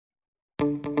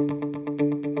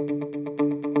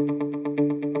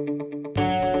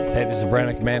Hey, this is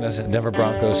Brandon McManus, Denver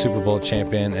Broncos Super Bowl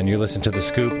champion, and you're listening to The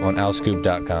Scoop on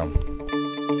alscoop.com.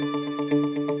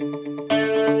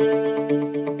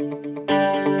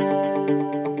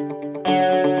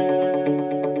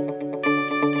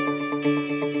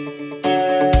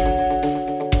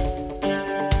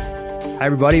 Hi,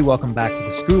 everybody. Welcome back to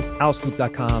The Scoop,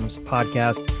 alscoop.com's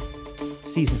podcast,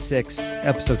 Season 6,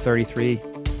 Episode 33.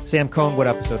 Sam Cohn, what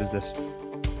episode is this?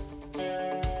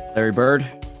 Larry Bird.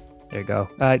 There you go.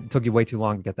 It took you way too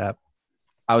long to get that.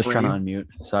 I was trying to unmute.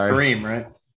 Sorry. Kareem, right?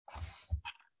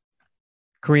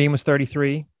 Kareem was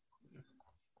 33.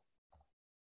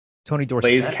 Tony Dorsett.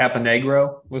 Blaise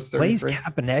Caponegro was 33. Blaise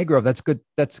Caponegro. That's good.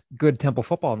 That's good Temple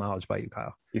football knowledge by you,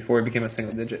 Kyle. Before he became a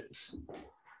single digit.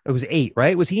 It was 8,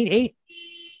 right? Was he an 8? He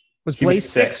was Blaise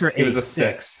 6 or 8? He was a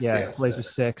 6. Yeah, Blaise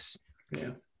was 6.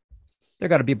 Yeah. There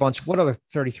got to be a bunch. What other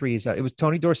 33s? It was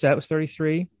Tony Dorsett was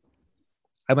 33.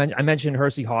 I mentioned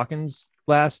Hersey Hawkins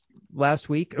last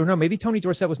week. Or no, maybe Tony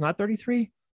Dorsett was not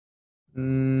 33.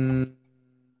 No,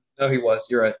 he was.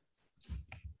 You're right.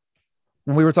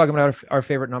 When we were talking about our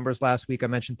favorite numbers last week, I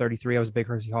mentioned 33. I was a big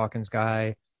Hersey Hawkins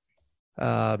guy.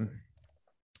 Shaq.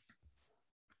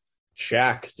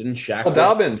 Didn't Shaq? Well,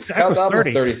 Dobbins. Kyle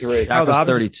Dobbins 33. Shaq was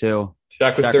 32.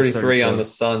 Shaq was 33 32. on the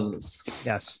Suns.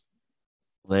 Yes.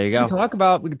 There you go. We can talk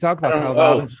about Kyle Oh,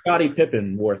 Dobbins. Scottie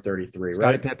Pippen wore 33, Scottie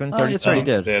right? Pippen. Oh, 32. that's right, he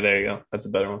did. Yeah, there you go. That's a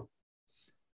better one.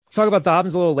 Talk about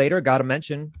Dobbins a little later. Got to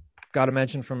mention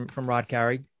from Rod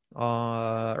Carey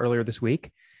earlier this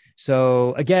week.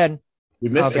 So again, We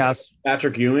missed Gas.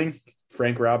 Patrick Ewing,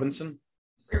 Frank Robinson.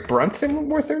 Brunson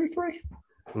wore 33?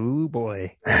 Ooh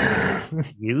boy,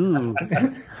 you.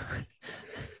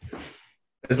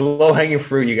 There's a low-hanging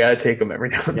fruit. You got to take them every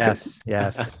now and then.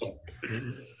 Yes.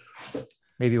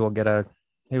 Maybe we'll get an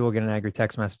angry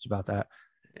text message about that.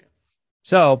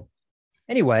 So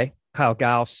anyway, Kyle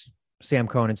Gauss, Sam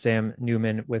Cohn, and Sam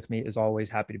Newman with me as always.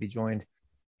 Happy to be joined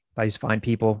by these fine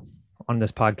people on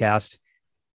this podcast. It's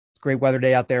a great weather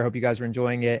day out there. Hope you guys are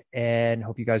enjoying it and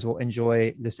hope you guys will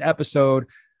enjoy this episode.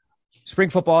 Spring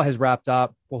football has wrapped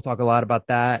up. We'll talk a lot about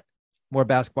that. More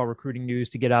basketball recruiting news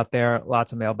to get out there.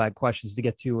 Lots of mailbag questions to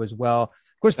get to as well.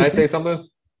 Of course, Can I say something?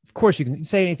 Of course, you can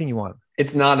say anything you want.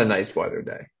 It's not a nice weather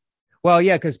day. Well,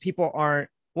 yeah, because people aren't.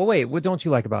 Well, wait, what don't you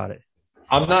like about it?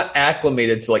 I'm not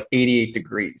acclimated to like 88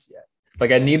 degrees yet.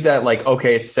 Like I need that like,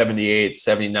 okay, it's 78,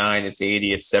 79, it's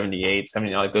 80, it's 78,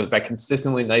 79, like that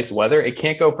consistently nice weather. It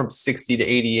can't go from 60 to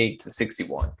 88 to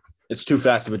 61. It's too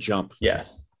fast of a jump.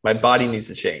 Yes. My body needs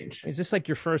to change. Is this like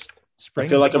your first spring? I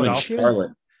feel like I'm in Philadelphia?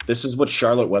 Charlotte. This is what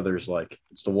Charlotte weather is like.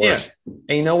 It's the worst. Yeah.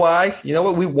 And you know why? You know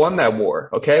what? We won that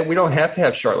war. Okay. We don't have to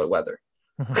have Charlotte weather.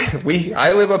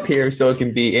 I live up here so it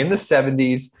can be in the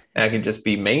 70s and I can just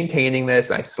be maintaining this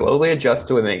and I slowly adjust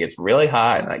to it and then it gets really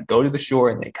hot and I go to the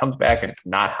shore and then it comes back and it's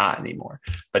not hot anymore.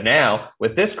 But now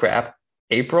with this crap,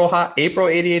 April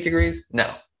 88 degrees?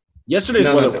 No. Yesterday's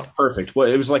weather was perfect. Well,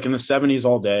 it was like in the 70s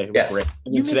all day. It was Yes. great.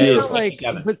 And You then make today it is sound like like,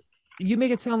 7. but you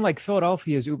make it sound like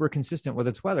Philadelphia is uber consistent with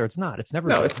its weather. It's not. It's never.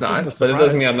 No, it's not. But it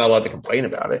doesn't mean I'm not allowed to complain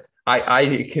about it.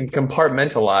 I can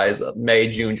compartmentalize May,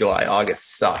 June, July,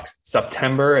 August sucks.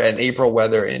 September and April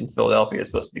weather in Philadelphia is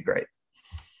supposed to be great.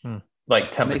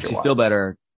 Like temperature Makes you feel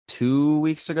better. 2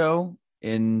 weeks ago,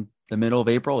 in the middle of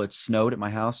April, it snowed at my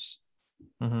house,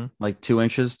 like 2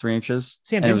 inches, 3 inches,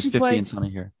 Sam, and it didn't was you 50 play- and sunny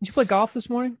here. Did you play golf this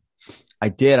morning? I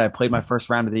did. I played my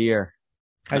first round of the year.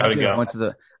 How'd How'd you it do? go?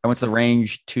 I went to the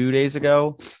range 2 days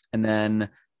ago, and then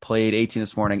played 18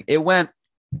 this morning. It went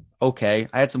okay.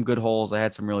 I had some good holes. I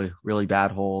had some really, really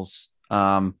bad holes.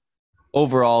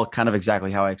 Overall, kind of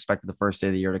exactly how I expected the first day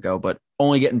of the year to go, but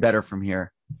only getting better from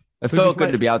here. It Who'd you felt play-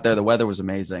 good to be out there. The weather was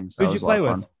amazing. So Who'd it you was a lot play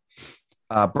of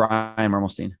fun. Brian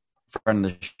Mermelstein, friend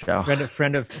of the show, Friend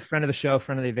of the show,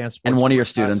 friend of the Advanced Sports and one of your podcast.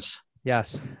 students.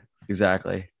 Yes.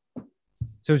 Exactly.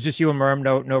 So it was just you and Merm.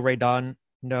 No Ray Dunn.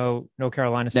 No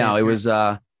Carolina. State. No, it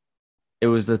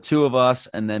was the two of us,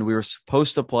 and then we were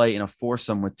supposed to play in a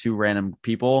foursome with two random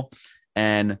people,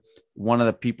 and one of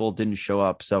the people didn't show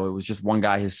up. So it was just one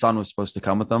guy. His son was supposed to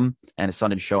come with him, and his son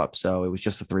didn't show up. So it was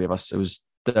just the three of us. It was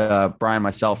Brian,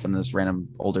 myself, and this random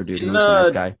older dude who was a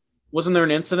nice guy. Wasn't there an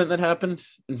incident that happened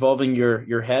involving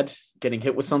your head getting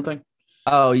hit with something?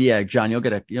 Oh yeah, John, you'll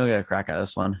get a crack at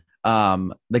this one.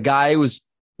 The guy was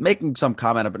making some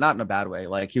comment, but not in a bad way.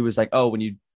 Like he was like, "Oh, when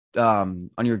you on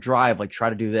your drive, like try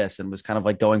to do this," and was kind of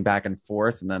like going back and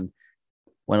forth, and then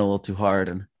went a little too hard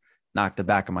and knocked the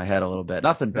back of my head a little bit.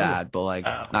 Nothing bad, but like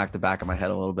knocked the back of my head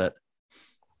a little bit.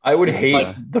 I would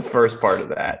hate the first part of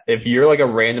that. If you're like a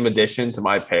random addition to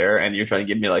my pair and you're trying to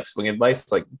give me like swing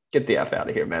advice, like get the F out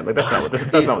of here, man. Like that's not what this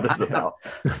is about.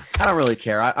 I don't really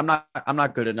care. I'm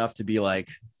not good enough to be like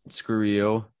screw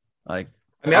you. Like,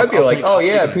 I mean, I'd be I'll like, take- oh I'll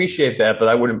yeah, I take it. appreciate that, but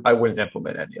I wouldn't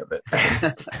implement any of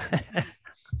it.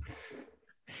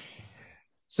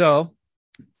 So,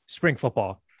 spring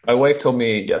football. My wife told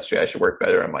me yesterday I should work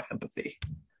better on my empathy,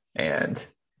 and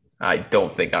I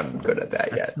don't think I'm good at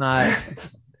that That's yet.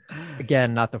 not,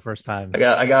 again, not the first time. I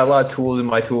got a lot of tools in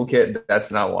my toolkit.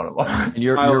 That's not one of them. and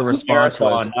your Kyle, response was,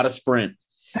 marathon, not a sprint.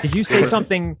 Did you say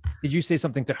something? Did you say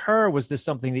something to her? Or was this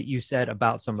something that you said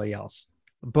about somebody else?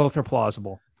 Both are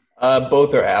plausible.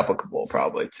 Both are applicable,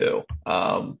 probably too.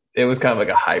 It was kind of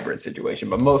like a hybrid situation,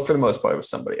 but for the most part, it was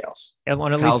somebody else. And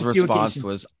on at Kyle's least a few response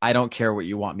occasions- was, I don't care what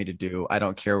you want me to do. I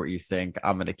don't care what you think.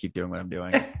 I'm going to keep doing what I'm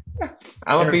doing.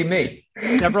 I'm gonna be me.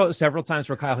 several times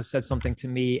where Kyle has said something to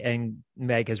me and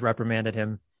Meg has reprimanded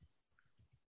him,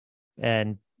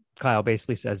 and Kyle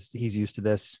basically says he's used to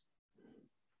this.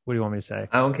 What do you want me to say?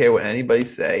 I don't care what anybody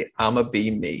say. I'm gonna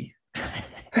be me.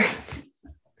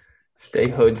 Stay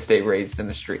hood, stay raised in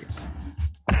the streets.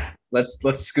 Let's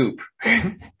scoop.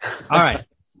 All right.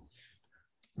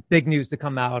 Big news to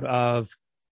come out of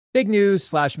big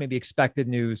news / maybe expected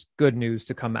news, good news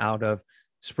to come out of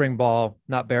spring ball,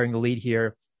 not bearing the lead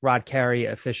here. Rod Carey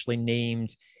officially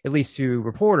named, at least to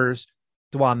reporters,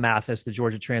 D'Wan Mathis, the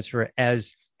Georgia transfer,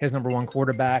 as his number one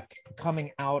quarterback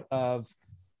coming out of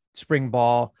spring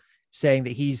ball, saying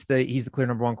that he's the clear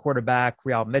number one quarterback.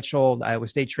 Real Mitchell, the Iowa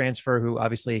State transfer, who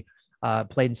obviously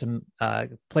played some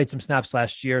snaps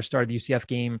last year, started the UCF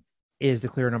game, is the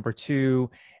clear number two.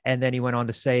 And then he went on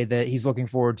to say that he's looking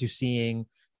forward to seeing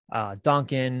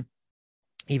Duncan,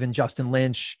 even Justin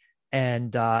Lynch,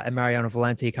 and Mariano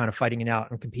Valente kind of fighting it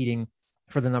out and competing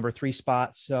for the number 3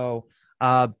 spot. So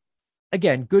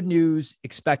again, good news,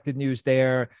 expected news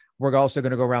there. We're also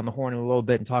going to go around the horn in a little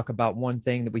bit and talk about one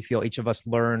thing that we feel each of us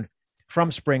learned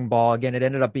from spring ball. Again, it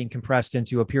ended up being compressed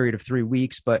into a period of 3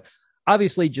 weeks, but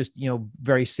obviously just,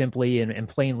 very simply and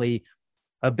plainly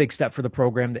a big step for the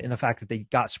program in the fact that they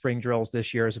got spring drills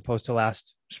this year as opposed to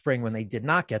last spring when they did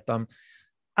not get them.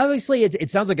 Obviously, it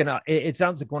sounds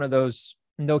like one of those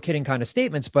no kidding kind of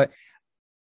statements, but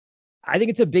I think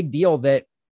it's a big deal that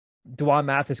D'Wan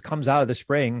Mathis comes out of the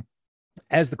spring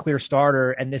as the clear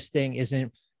starter, and this thing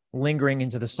isn't lingering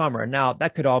into the summer. Now,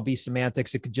 that could all be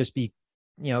semantics. It could just be,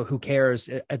 who cares?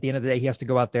 At the end of the day, he has to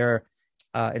go out there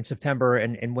in September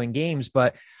and win games.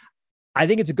 But I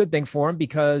think it's a good thing for him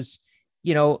because,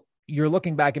 you're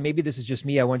looking back, and maybe this is just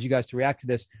me. I want you guys to react to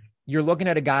this. You're looking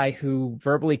at a guy who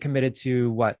verbally committed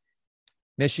to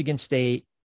Michigan State.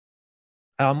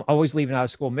 I'm always leaving out of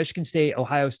school. Michigan State,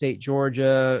 Ohio State,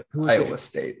 Georgia. Iowa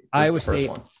State. Iowa The first State.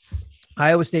 one.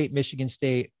 Iowa State, Michigan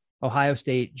State, Ohio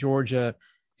State, Georgia.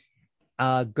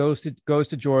 Goes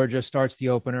to Georgia, starts the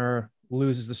opener,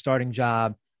 loses the starting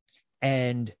job,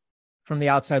 and from the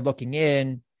outside looking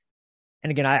in,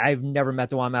 and again, I've never met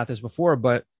D'Wan Mathis before,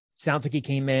 but sounds like he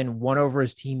came in, won over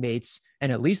his teammates,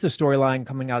 and at least the storyline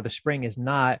coming out of the spring is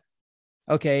not,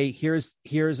 okay, here's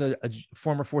a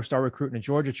former 4-star recruit and a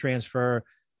Georgia transfer.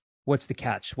 What's the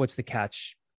catch?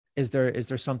 Is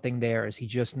there something there? Is he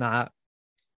just not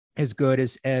as good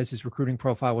as his recruiting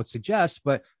profile would suggest?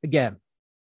 But again,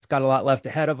 it's got a lot left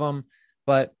ahead of him,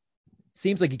 but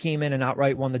seems like he came in and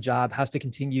outright won the job, has to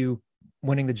continue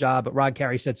winning the job. But Rod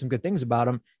Carey said some good things about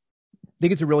him. I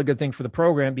think it's a really good thing for the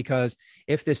program because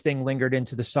if this thing lingered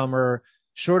into the summer,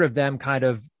 short of them kind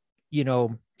of,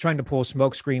 trying to pull a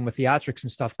smoke screen with theatrics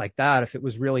and stuff like that, if it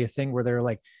was really a thing where they're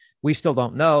like, we still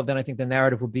don't know, then I think the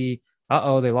narrative would be,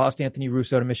 they lost Anthony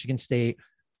Russo to Michigan State.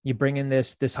 You bring in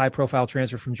this high profile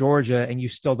transfer from Georgia and you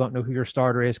still don't know who your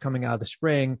starter is coming out of the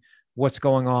spring. What's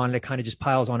going on? It kind of just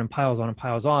piles on and piles on and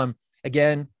piles on.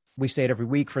 Again, we say it every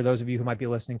week. For those of you who might be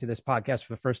listening to this podcast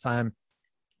for the first time,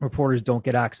 reporters don't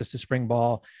get access to spring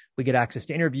ball. We get access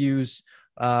to interviews.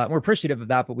 We're appreciative of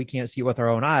that, but we can't see it with our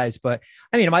own eyes. But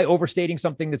I mean, am I overstating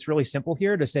something that's really simple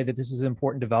here to say that this is an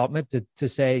important development to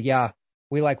say, yeah,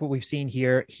 we like what we've seen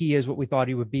here. He is what we thought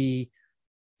he would be.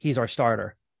 He's our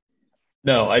starter.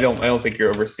 No, I don't think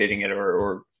you're overstating it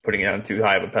or putting it on too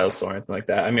high of a pedestal or anything like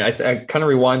that. I mean, I kind of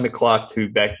rewind the clock to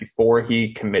back before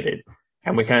he committed,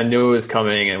 and we kind of knew it was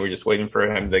coming, and we're just waiting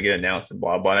for him to get announced and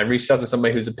blah, blah. And I reached out to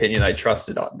somebody whose opinion I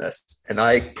trusted on this, and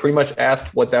I pretty much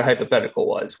asked what that hypothetical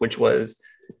was, which was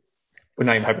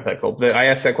not even hypothetical, but I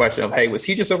asked that question of, hey, was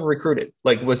he just over recruited?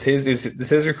 Like, does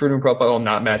his recruiting profile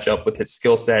not match up with his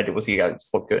skill set? Was he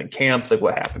just look good in camps? Like,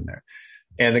 what happened there?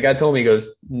 And the guy told me, he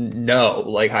goes, no,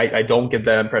 like, I don't get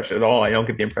that impression at all. I don't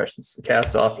get the impression it's the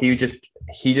cast off. He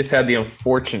just had the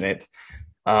unfortunate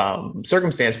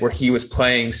circumstance where he was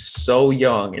playing so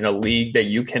young in a league that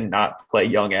you cannot play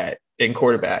young at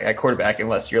quarterback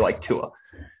unless you're like Tua.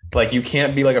 Like, you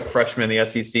can't be like a freshman in the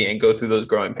SEC and go through those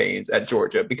growing pains at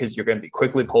Georgia, because you're going to be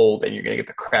quickly pulled and you're going to get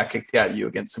the crap kicked out of you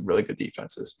against some really good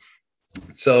defenses.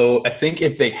 So I think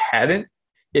if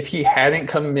he hadn't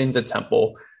come into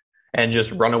Temple and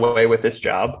just run away with this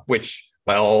job, which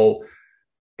by all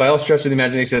stretch of the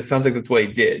imagination, it sounds like that's what he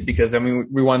did. Because, I mean,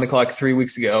 we won the clock 3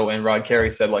 weeks ago and Rod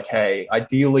Carey said, like, hey,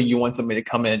 ideally you want somebody to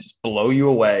come in and just blow you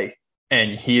away,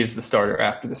 and he is the starter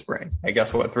after the spring. And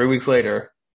guess what? 3 weeks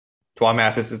later, D'Wan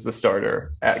Mathis is the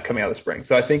starter coming out of the spring.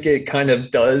 So I think it kind of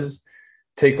does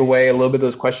take away a little bit of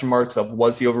those question marks of,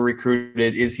 was he over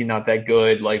recruited? Is he not that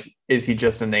good? Like, is he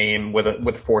just a name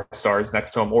with 4 stars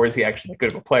next to him, or is he actually that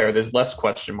good of a player? There's less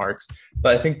question marks.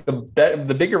 But I think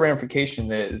the bigger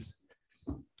ramification is,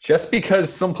 just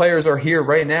because some players are here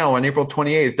right now on April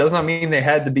 28th does not mean they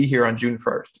had to be here on June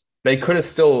 1st. They could have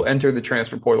still entered the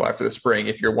transfer portal after the spring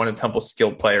if you're one of Temple's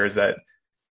skilled players that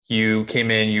you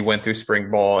came in, you went through spring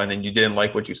ball, and then you didn't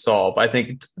like what you saw. But I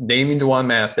think naming D'Wan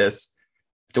Mathis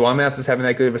having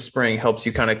that good of a spring helps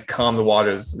you kind of calm the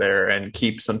waters there and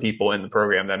keep some people in the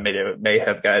program that may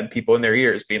have got people in their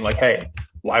ears being like, hey,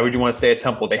 why would you want to stay at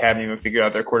Temple? They haven't even figured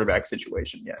out their quarterback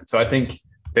situation yet. So I think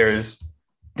there's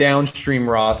downstream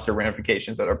roster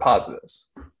ramifications that are positives.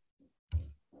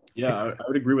 Yeah, I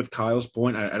would agree with Kyle's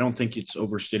point. I don't think it's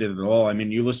overstated at all. I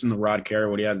mean, you listen to Rod Carey,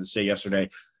 what he had to say yesterday.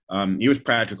 He was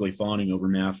practically fawning over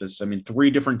Mathis. I mean,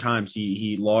 3 different times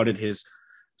he lauded his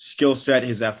skill set,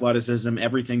 his athleticism,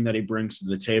 everything that he brings to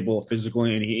the table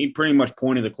physically. And he pretty much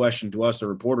pointed the question to us, the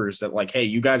reporters, that like, hey,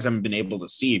 you guys haven't been able to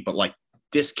see, but like,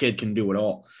 this kid can do it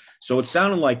all. So it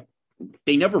sounded like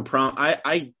they never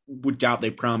I would doubt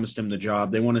they promised him the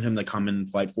job. They wanted him to come in and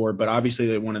fight for it, but obviously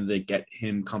they wanted to get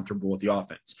him comfortable with the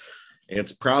offense.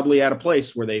 It's probably at a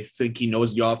place where they think he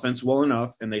knows the offense well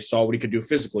enough, and they saw what he could do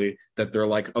physically, that they're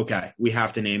like, okay, we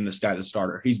have to name this guy the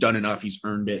starter. He's done enough. He's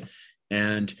earned it.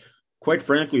 And quite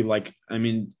frankly, like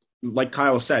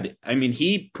Kyle said, I mean,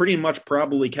 he pretty much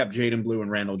probably kept Jaden Blue and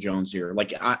Randall Jones here.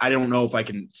 Like, I don't know if I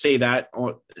can say that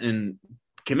in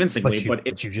convincingly,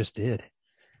 but you just did.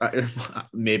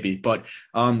 Maybe, but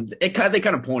they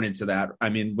kind of pointed to that. I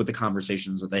mean, with the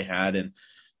conversations that they had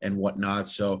and whatnot.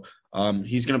 So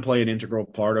he's going to play an integral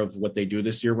part of what they do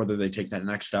this year, whether they take that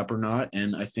next step or not.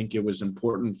 And I think it was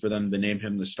important for them to name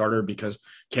him the starter, because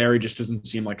Carey just doesn't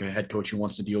seem like a head coach who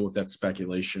wants to deal with that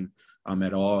speculation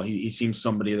at all. He seems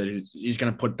somebody that he's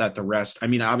going to put that to rest. I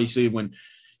mean, obviously when,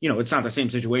 it's not the same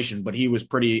situation, but he was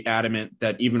pretty adamant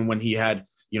that even when he had,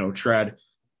 Tread,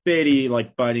 Beatty,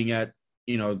 like biting at,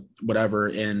 whatever,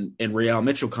 and Real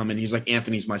Mitchell come in, he's like,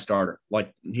 Anthony's my starter.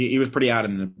 Like he was pretty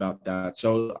adamant about that.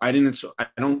 So I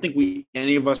don't think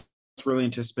any of us really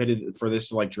anticipated for this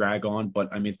to like drag on,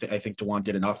 but I mean, I think D'Wan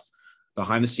did enough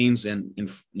behind the scenes and in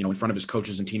front of his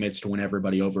coaches and teammates to win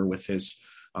everybody over with his,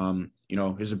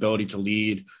 his ability to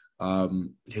lead,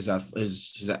 his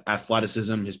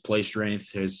athleticism, his play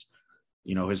strength, his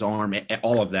arm,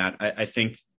 all of that. I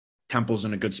think Temple's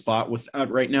in a good spot with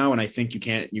right now, and I think you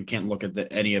can't look at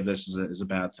any of this as a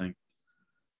bad thing.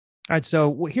 All right,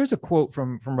 so here's a quote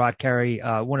from Rod Carey,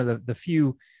 one of the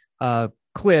few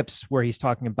clips where he's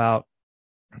talking about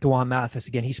D'Wan Mathis.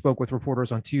 Again, he spoke with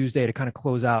reporters on Tuesday to kind of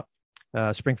close out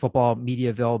spring football media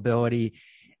availability.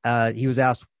 He was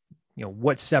asked,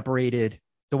 what separated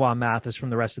D'Wan Mathis from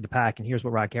the rest of the pack, and here's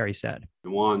what Rod Carey said.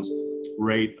 D'Wan's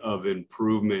rate of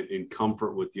improvement in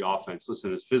comfort with the offense.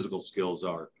 Listen, his physical skills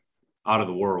are out of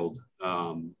the world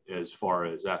as far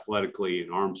as athletically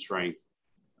and arm strength.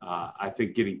 I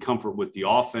think getting comfort with the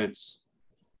offense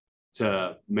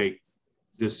to make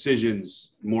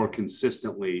decisions more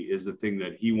consistently is the thing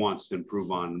that he wants to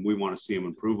improve on, and we want to see him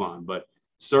improve on. But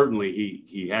certainly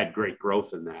he had great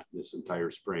growth in that this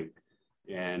entire spring,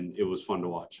 and it was fun to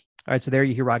watch. All right, so there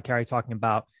you hear Rod Carey talking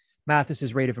about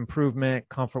Mathis's rate of improvement,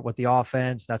 comfort with the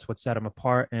offense. That's what set him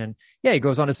apart. And yeah, he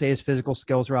goes on to say his physical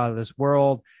skills are out of this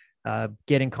world.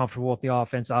 Getting comfortable with the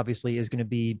offense obviously is going to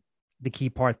be the key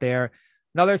part there.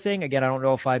 Another thing, again, I don't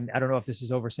know if this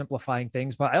is oversimplifying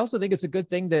things, but I also think it's a good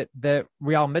thing that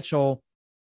Real Mitchell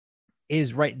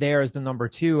is right there as the number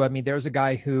 2. I mean, there's a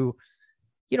guy who,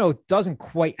 doesn't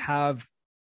quite have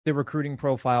the recruiting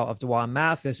profile of D'Wan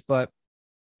Mathis, but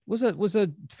was a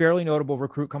fairly notable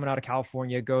recruit coming out of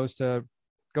California, goes to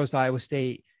Iowa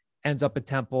State, ends up at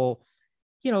Temple.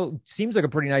 Seems like a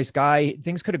pretty nice guy.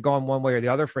 Things could have gone one way or the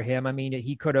other for him. I mean,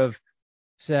 he could have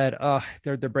said,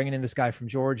 they're bringing in this guy from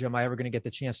Georgia. Am I ever going to get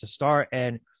the chance to start?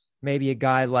 And maybe a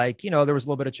guy like, there was a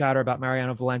little bit of chatter about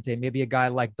Mariano Valente, maybe a guy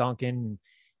like Duncan,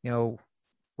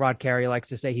 Rod Carey likes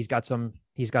to say he's got some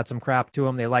crap to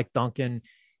him. They like Duncan.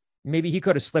 Maybe he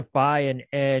could have slipped by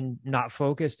and not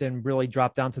focused and really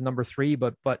dropped down to number 3,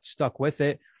 but stuck with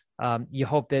it. You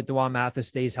hope that Dwan Mathis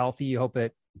stays healthy. You hope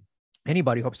that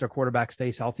anybody hopes their quarterback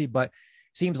stays healthy, but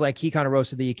seems like he kind of rose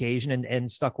to the occasion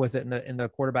and stuck with it in the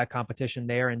quarterback competition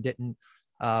there, and didn't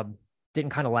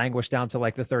kind of languish down to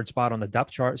like the third spot on the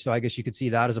depth chart. So I guess you could see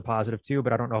that as a positive too,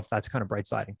 but I don't know if that's kind of bright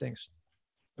siding things.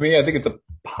 I mean, I think it's a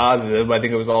positive. I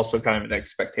think it was also kind of an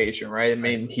expectation, right? I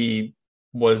mean, he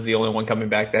was the only one coming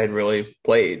back that had really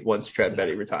played once Trent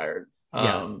Betty retired.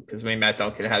 Because I mean, Matt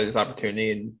Duncan had his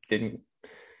opportunity and didn't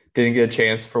get a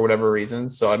chance for whatever reason.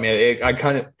 So I mean,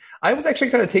 I was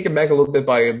actually kind of taken back a little bit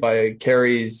by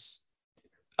Kerry's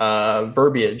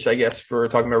verbiage, I guess, for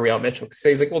talking about Real Mitchell. Because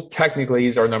he's like, well, technically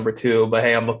he's our number 2, but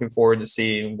hey, I'm looking forward to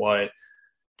seeing what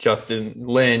Justin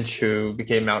Lynch, who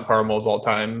became Mount Carmel's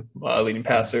all-time leading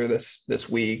passer this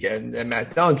week, and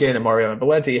Matt Duncan and Mariano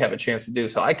Valenti have a chance to do.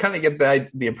 So I kind of get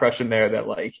the impression there that,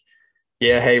 like,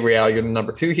 yeah, hey, Real, you're the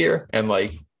number 2 here, and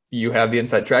like you have the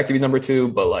inside track to be number 2,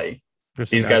 but like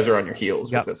these guys are on your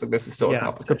heels with this. Like, this is still a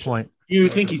competition. Good point. You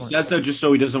think he says that just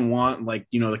so he doesn't want, like,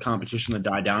 you know, the competition to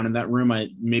die down in that room?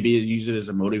 Maybe use it as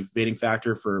a motivating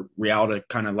factor for Real to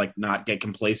kind of like not get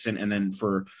complacent, and then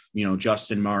for, you know,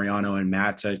 Justin, Mariano, and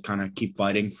Matt to kind of keep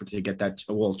fighting to get that.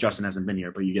 Well, Justin hasn't been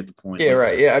here, but you get the point. Yeah,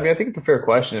 right. Yeah, I mean, I think it's a fair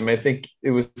question. I mean, I think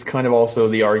it was kind of also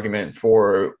the argument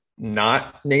for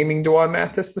not naming Dwan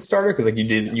Mathis the starter, because like you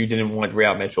didn't want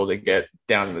Real Mitchell to get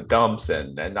down in the dumps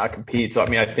and not compete. So I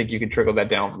mean, I think you can trickle that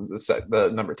down from the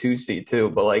number 2 seed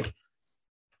too, but like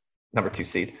number 2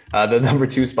 seed, the number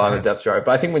 2 spot in the depth chart.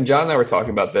 But I think when John and I were talking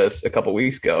about this a couple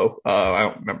weeks ago, I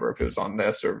don't remember if it was on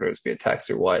this or if it was via text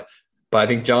or what, but I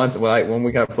think John's when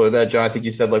we kind of floated that, John, I think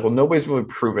you said like, well, nobody's really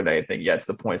proven anything yet to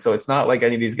the point. So it's not like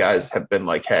any of these guys have been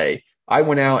like, hey, I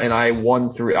went out and I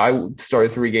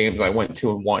started 3 games and I went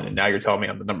 2-1, and now you're telling me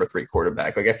I'm the number 3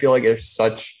 quarterback. Like, I feel like there's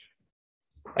such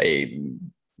a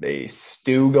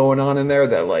stew going on in there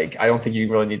that like I don't think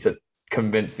you really need to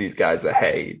convince these guys that,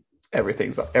 hey,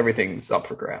 everything's up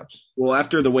for grabs. Well,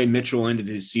 after the way Mitchell ended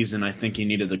his season, I think he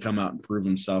needed to come out and prove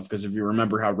himself, because if you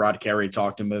remember how Rod Carey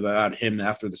talked about him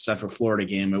after the Central Florida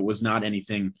game, it was not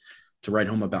anything to write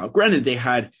home about. Granted, they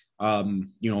had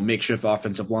makeshift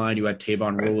offensive line. You had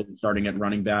Tavon Rowland starting at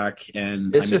running back,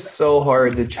 and it's just so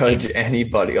hard to judge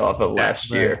anybody off of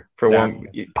last year for one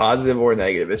positive or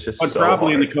negative. It's just so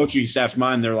probably hard. In the coaching staff's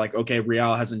mind, they're like, okay,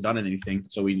 Real hasn't done anything,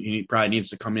 so he probably needs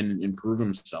to come in and improve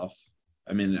himself.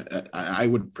 I mean, I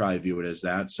would probably view it as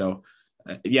that. So,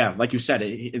 like you said,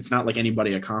 it's not like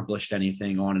anybody accomplished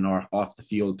anything on and off the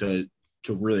field to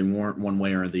really warrant one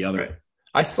way or the other. Right.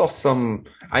 I saw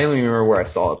I don't even remember where I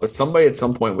saw it, but somebody at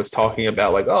some point was talking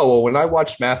about like, oh, well, when I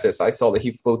watched Mathis, I saw that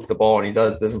he floats the ball and he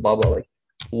does this and blah, blah. Like,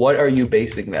 what are you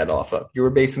basing that off of? You were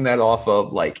basing that off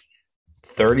of like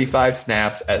 35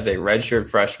 snaps as a redshirt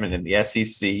freshman in the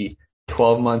SEC,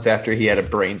 12 months after he had a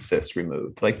brain cyst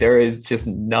removed. Like, there is just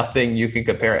nothing you can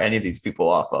compare any of these people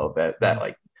off of that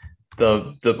like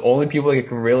the only people that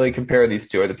can really compare these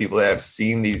two are the people that have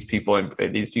seen these people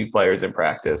and these 2 players in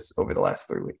practice over the last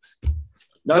 3 weeks.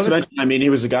 Not to mention, I mean, he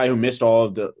was a guy who missed all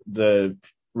of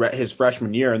his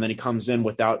freshman year, and then he comes in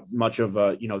without much of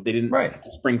they didn't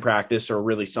spring practice or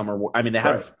really summer. I mean, they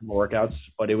had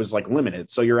workouts, but it was like limited.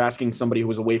 So you're asking somebody who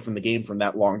was away from the game from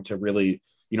that long to really,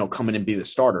 come in and be the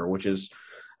starter, which is,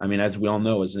 I mean, as we all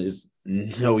know, is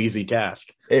no easy task.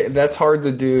 That's hard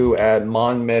to do at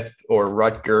Monmouth or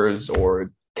Rutgers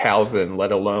or Towson,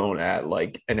 let alone at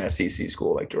like an SEC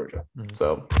school like Georgia. Mm-hmm.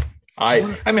 So I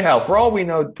mean, hell, for all we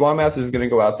know, Dwan Mathis is going to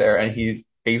go out there and he's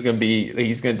going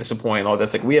to disappoint and all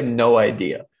this. Like, we have no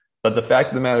idea. But the fact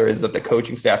of the matter is that the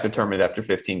coaching staff determined after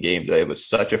 15 games that it was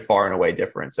such a far and away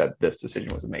difference that this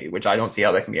decision was made, which I don't see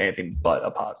how that can be anything but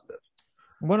a positive.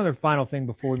 One other final thing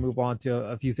before we move on to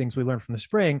a few things we learned from the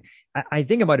spring. I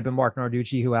think it might have been Mark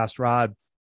Narducci who asked Rod,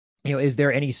 is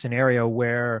there any scenario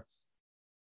where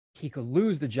he could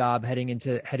lose the job heading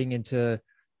into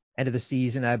end of the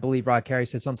season? I believe Rod Carey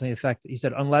said something to the effect, he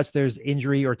said, unless there's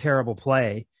injury or terrible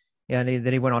play. And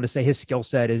then he went on to say his skill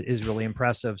set is really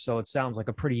impressive. So it sounds like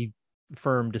a pretty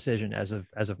firm decision as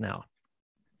of now.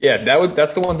 Yeah,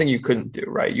 that's the one thing you couldn't do,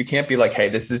 right? You can't be like, hey,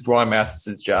 this is Dwan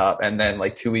Mathis's job, and then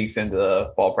like 2 weeks into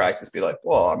the fall practice be like,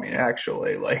 well, I mean,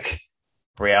 actually, like,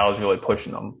 Real is really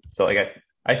pushing them. So like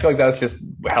I feel like that's just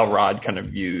how Rod kind of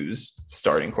views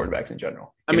starting quarterbacks in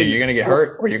general. I mean, you're going to get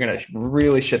hurt or you're going to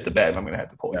really shit the bed and I'm going to have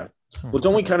to pull you. Well,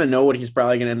 don't we kind of know what he's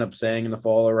probably going to end up saying in the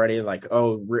fall already? Like,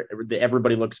 oh,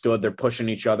 everybody looks good. They're pushing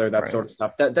each other, that sort of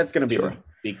stuff. That's going to be the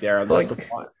speak there. Like,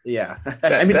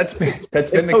 I mean, that's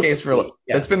been the case for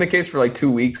that's been the case for like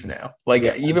 2 weeks now. Like,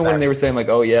 even when they were saying like,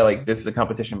 oh yeah, like this is a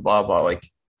competition, blah blah. Like,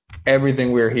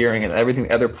 everything we were hearing and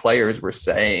everything other players were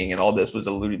saying and all this was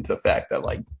alluding to the fact that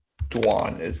like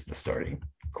Dwan is the starting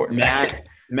quarterback.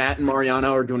 Matt and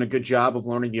Mariano are doing a good job of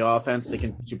learning the offense. They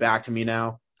can get back to me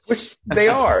now. Which they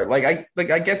are. I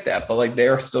get that, but like they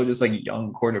are still just like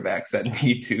young quarterbacks that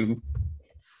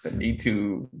need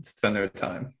to spend their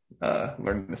time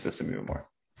learning the system even more.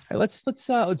 All right,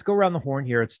 let's go around the horn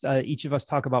here. It's each of us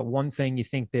talk about one thing you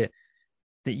think that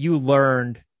you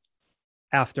learned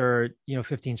after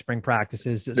 15 spring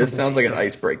practices. This sounds like an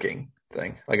ice breaking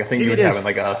thing. Like I think you would have in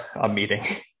like a meeting.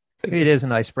 It is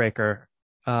an icebreaker.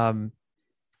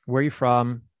 Where are you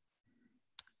from?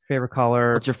 Favorite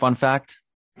color? What's your fun fact?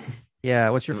 Yeah,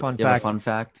 what's your fun fact? Fun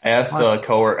fact. I asked a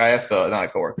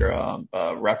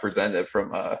representative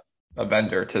from a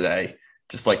vendor today,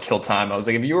 just like kill time. I was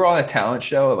like, if you were on a talent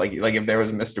show, like if there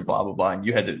was Mr. Blah blah blah, and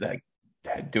you had to like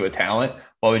do a talent,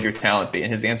 what would your talent be?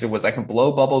 And his answer was, I can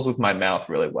blow bubbles with my mouth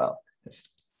really well.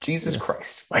 Jesus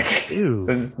Christ! Like, so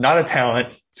it's not a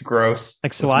talent. It's gross.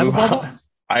 Like saliva bubbles.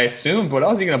 I assumed. What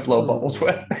else are you going to blow bubbles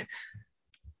with?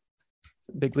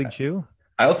 Big League Chew.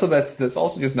 That's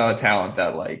also just not a talent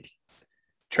that like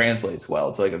translates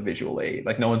well to like a visual aid.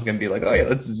 Like no one's gonna be like, oh yeah,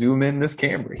 let's zoom in this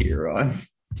camera here on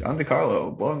John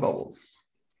DeCarlo blowing bubbles.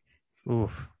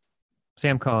 Oof.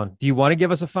 Sam Cohn, do you want to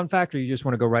give us a fun fact, or you just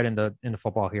want to go right into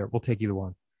football here? We'll take either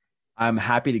one. I'm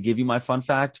happy to give you my fun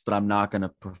fact, but I'm not going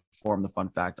to perform the fun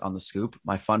fact on the scoop.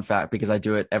 My fun fact, because I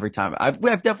do it every time. I've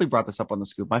definitely brought this up on the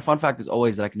scoop. My fun fact is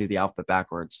always that I can do the alphabet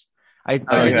backwards. I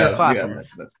said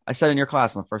in your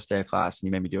class on the first day of class, and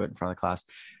you made me do it in front of the class.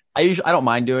 I don't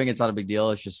mind doing it. It's not a big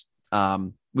deal. It's just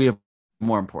we have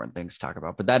more important things to talk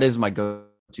about. But that is my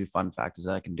go-to fun fact, is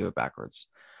that I can do it backwards.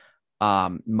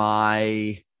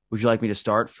 Would you like me to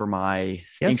start for my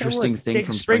interesting thing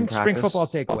from spring practice? Spring football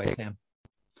takeaway, Sam.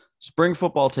 Spring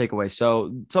football takeaway.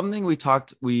 So something we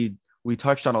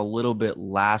touched on a little bit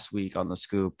last week on the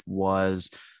scoop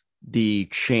was the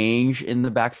change in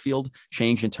the backfield,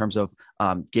 change in terms of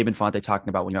Gabe Infante talking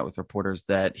about when he met with reporters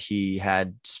that he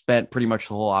had spent pretty much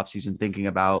the whole offseason thinking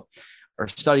about or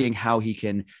studying how he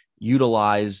can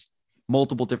utilize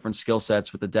multiple different skill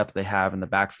sets with the depth they have in the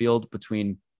backfield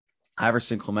between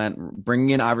Iverson Clement,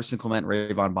 bringing in Iverson Clement,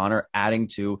 Rayvon Bonner, adding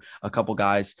to a couple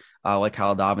guys like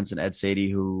Kyle Dobbins and Ed Sadie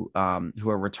who are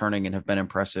returning and have been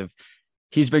impressive.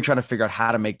 He's been trying to figure out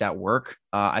how to make that work.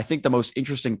 I think the most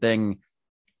interesting thing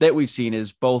that we've seen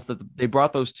is both that they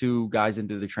brought those two guys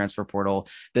into the transfer portal,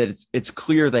 that it's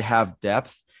clear they have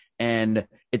depth, and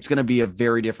it's going to be a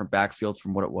very different backfield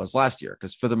from what it was last year.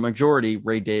 Because for the majority,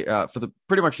 pretty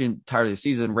much the entirety of the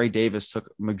season, Ray Davis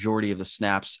took majority of the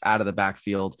snaps out of the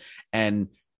backfield, and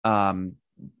the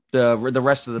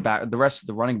rest of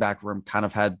the running back room kind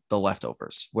of had the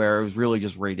leftovers, where it was really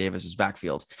just Ray Davis's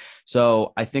backfield.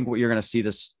 So I think what you're going to see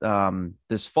this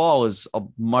fall is a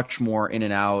much more in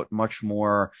and out, much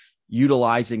more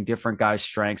utilizing different guys'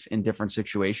 strengths in different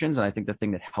situations. And I think the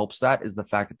thing that helps that is the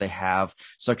fact that they have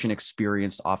such an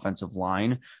experienced offensive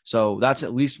line. So that's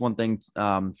at least one thing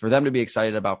for them to be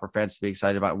excited about, for fans to be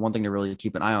excited about. One thing to really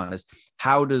keep an eye on is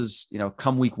how does,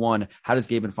 come week one, how does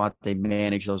Gabe Infante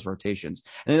manage those rotations?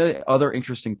 And the other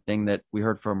interesting thing that we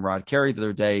heard from Rod Carey the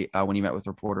other day when he met with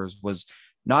reporters was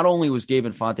not only was Gabe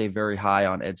Infante very high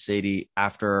on Ed Sadie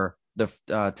after the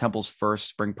Temple's first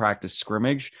spring practice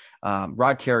scrimmage,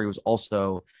 Rod Carey was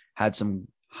also had some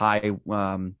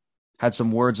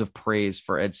words of praise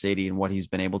for Ed Sadie and what he's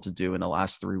been able to do in the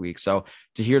last 3 weeks. So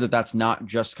to hear that that's not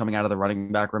just coming out of the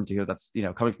running back room, to hear that's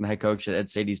coming from the head coach, that Ed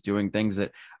Sadie's doing things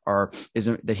that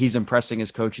he's impressing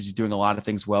his coaches. He's doing a lot of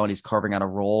things well, and he's carving out a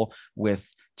role with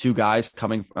two guys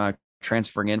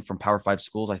transferring in from Power 5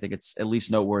 schools. I think it's at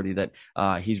least noteworthy that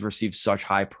he's received such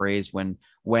high praise when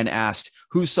asked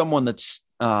who's someone that's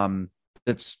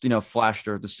flashed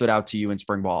or that stood out to you in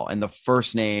spring ball, and the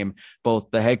first name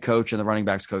both the head coach and the running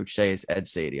backs coach say is Ed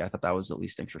Sadie. I thought that was at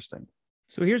least interesting.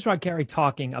 So here's Rod Carey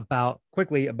talking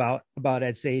quickly about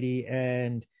Ed Sadie,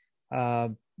 and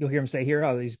you'll hear him say here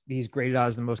how he's graded out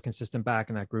as the most consistent back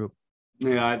in that group.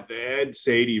 Yeah, Ed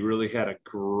Sadie really had a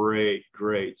great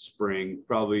spring.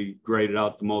 Probably graded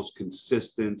out the most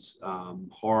consistent,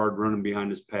 hard running behind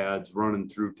his pads, running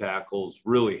through tackles.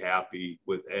 Really happy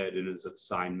with Ed and his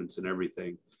assignments and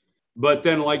everything. But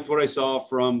then liked what I saw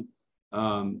from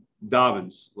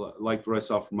Dobbins, liked what I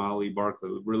saw from Ali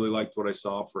Barkley, really liked what I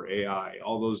saw for AI.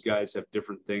 All those guys have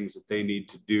different things that they need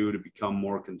to do to become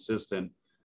more consistent.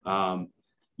 And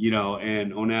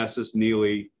Onassis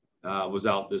Neely was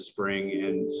out this spring,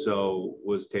 and so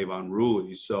was Tavon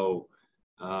Ruley. So,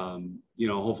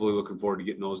 hopefully looking forward to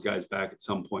getting those guys back at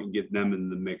some point and getting them in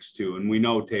the mix too. And we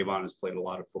know Tavon has played a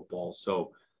lot of football,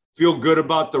 so feel good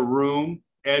about the room.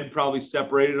 Ed probably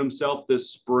separated himself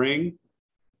this spring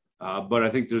But I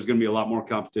think there's going to be a lot more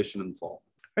competition in the fall.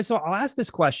 All right, so I'll ask this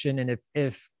question, and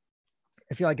if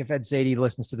I feel like if Ed Zadie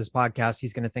listens to this podcast,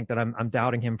 he's going to think that I'm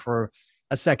doubting him for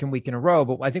a second week in a row.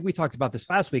 But I think we talked about this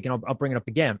last week, and I'll bring it up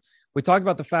again. We talked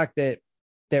about the fact that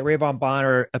Rayvon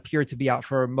Bonner appeared to be out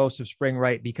for most of spring,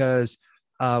 right? Because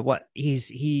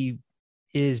he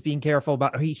is being careful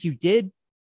about. He did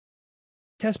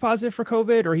test positive for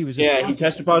COVID, or he was just he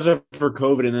tested positive for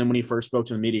COVID, and then when he first spoke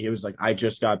to the media, he was like, "I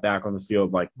just got back on the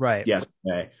field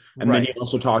yesterday." And then he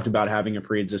also talked about having a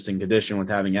pre-existing condition with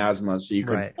having asthma. So you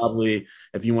could probably,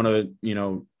 if you want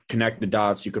to, connect the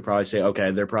dots, you could probably say,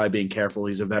 okay, they're probably being careful.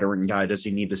 He's a veteran guy. Does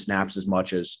he need the snaps as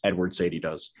much as Edward Sadie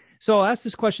does? So I'll ask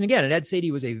this question again. And Ed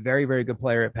Sadie was a very, very good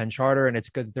player at Penn Charter, and it's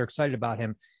good that they're excited about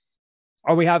him.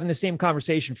 Are we having the same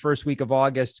conversation first week of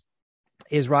August?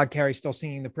 Is Rod Carey still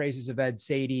singing the praises of Ed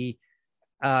Sadie,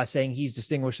 saying he's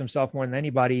distinguished himself more than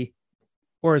anybody?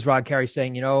 Or is Rod Carey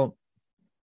saying,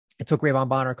 it took Rayvon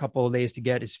Bonner a couple of days to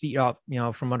get his feet up,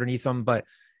 from underneath him, but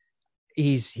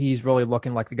he's really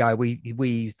looking like the guy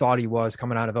we thought he was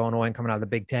coming out of Illinois and coming out of the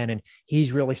Big Ten, and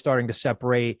he's really starting to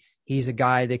separate. He's a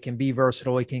guy that can be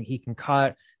versatile. He can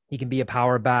cut. He can be a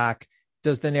power back.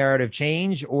 Does the narrative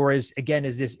change, or is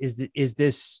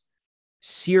this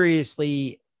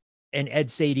seriously an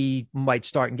Ed Sadie might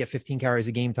start and get 15 carries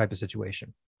a game type of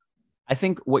situation? I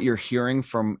think what you're hearing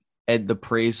from the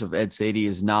praise of Ed Sadie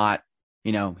is not,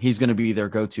 he's going to be their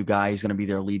go-to guy. He's going to be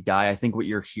their lead guy. I think what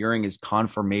you're hearing is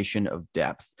confirmation of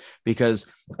depth, because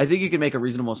I think you can make a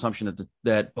reasonable assumption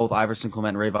that both Iverson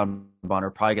Clement and Rayvon Bonner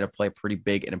are probably going to play a pretty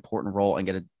big and important role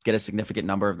and get a significant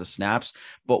number of the snaps.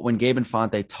 But when Gabe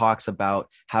Infante talks about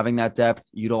having that depth,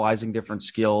 utilizing different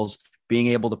skills, being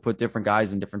able to put different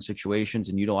guys in different situations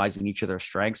and utilizing each of their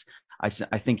strengths, I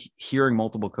think hearing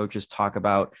multiple coaches talk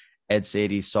about Ed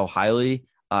Sadie so highly,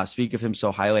 speak of him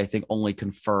so highly, I think only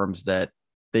confirms that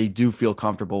they do feel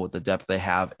comfortable with the depth they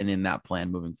have and in that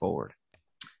plan moving forward.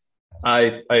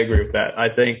 I agree with that. I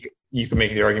think you can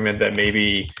make the argument that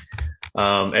maybe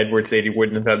Edward Sadie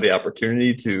wouldn't have had the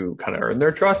opportunity to kind of earn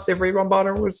their trust if Rayvon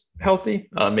Bonner was healthy.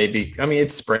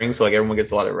 It's spring, so everyone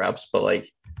gets a lot of reps, but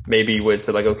maybe you would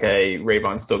say okay,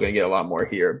 Rayvon's still going to get a lot more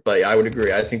here. But I would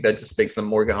agree. I think that just makes them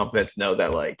more confident to know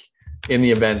that in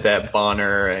the event that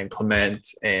Bonner and Clement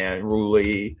and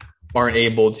Rulli aren't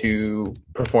able to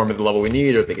perform at the level we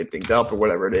need, or they get dinged up or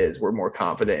whatever it is, we're more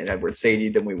confident in Edward Sadie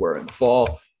than we were in the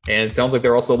fall. And it sounds like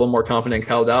they're also a little more confident in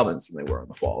Kyle Dobbins than they were in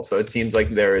the fall. So it seems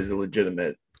like there's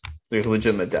legitimate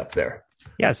depth there.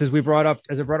 Yes, as I brought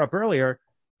up earlier,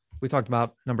 we talked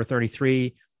about number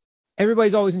 33.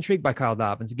 Everybody's always intrigued by Kyle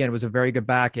Dobbins. Again, it was a very good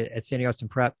back at St. Augustine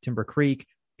Prep, Timber Creek.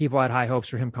 People had high hopes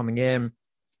for him coming in.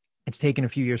 It's taken a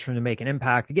few years for him to make an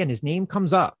impact. Again, his name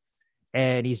comes up,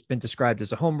 and he's been described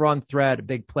as a home run threat, a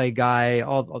big play guy,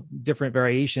 all different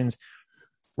variations.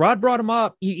 Rod brought him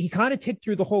up. He kind of ticked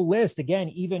through the whole list. Again,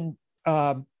 even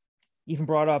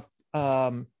brought up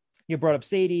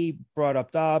Sadie, brought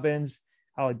up Dobbins,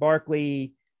 Holly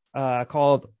Barkley,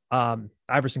 called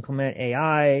Iverson Clement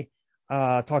AI,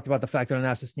 talked about the fact that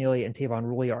Anastas Neely and Tavon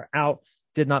Rulli are out.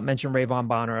 Did not mention Rayvon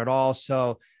Bonner at all.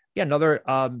 So yeah, another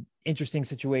interesting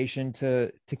situation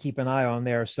to keep an eye on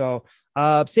there. So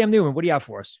Sam Newman, what do you have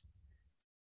for us?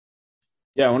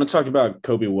 Yeah, I want to talk about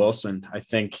Kobe Wilson.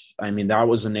 That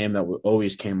was a name that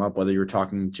always came up, whether you were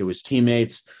talking to his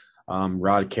teammates,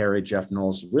 Rod Carey, Jeff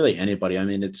Knowles, really anybody.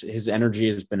 His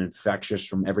energy has been infectious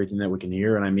from everything that we can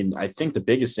hear. And I think the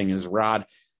biggest thing is Rod.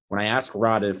 When I asked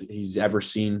Rod if he's ever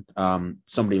seen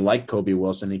somebody like Kobe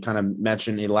Wilson, he kind of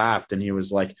mentioned, he laughed, and he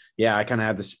was like, yeah, I kind of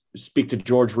had to speak to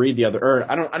George Reed I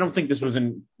don't think this was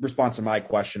in response to my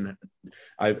question.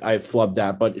 I flubbed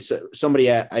that, but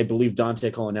somebody, I believe Dante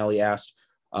Colinelli asked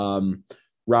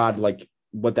Rod,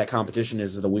 what that competition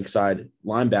is as the weak side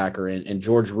linebacker. And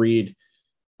George Reed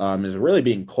is really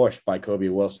being pushed by Kobe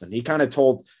Wilson. He kind of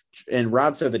told, and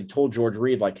Rod said that he told George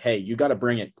Reed, hey, you got to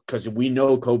bring it because we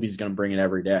know Kobe's going to bring it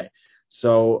every day.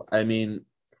 So,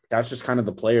 that's just kind of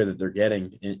the player that they're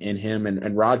getting in him.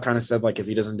 And Rod kind of said, if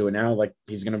he doesn't do it now,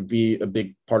 he's going to be a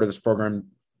big part of this program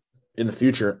in the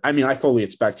future. I fully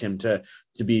expect him to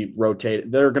be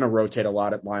rotated. They're going to rotate a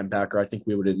lot at linebacker. I think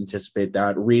we would anticipate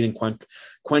that. Reed and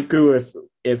Kwenku,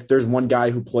 if there's one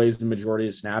guy who plays the majority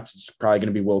of snaps, it's probably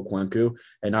going to be Will Kwenku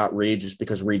and not Reed, just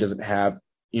because Reed doesn't have,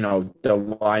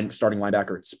 the starting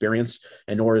linebacker experience,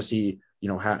 and nor does he,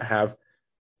 have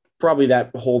probably that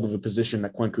hold of a position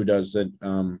that Kwenku does that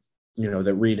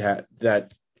that Reed had,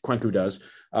 that Kwenku does.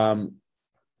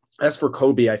 As for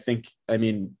Kobe,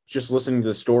 just listening to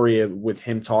the story with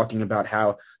him talking about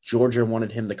how Georgia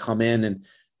wanted him to come in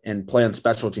and play on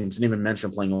special teams, and even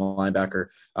mention playing a linebacker.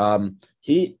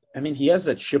 I mean, he has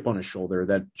that chip on his shoulder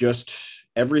that just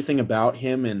everything about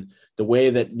him and the way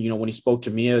that, when he spoke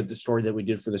to Mia, the story that we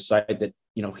did for the site, that,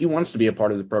 he wants to be a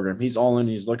part of the program. He's all in.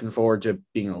 He's looking forward to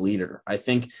being a leader. I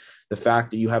think the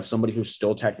fact that you have somebody who's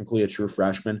still technically a true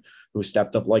freshman who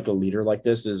stepped up like a leader like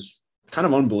this is kind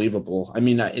of unbelievable. I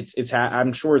mean,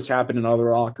 I'm sure it's happened in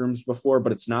other locker rooms before,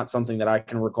 but it's not something that I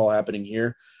can recall happening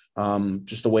here.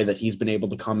 Just the way that he's been able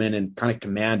to come in and kind of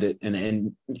command it.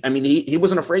 And I mean, he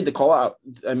wasn't afraid to call out.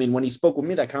 I mean, when he spoke with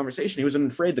me, that conversation, he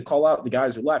wasn't afraid to call out the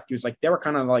guys who left. He was like, they were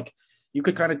kind of like, you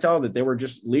could kind of tell that they were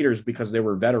just leaders because they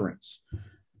were veterans.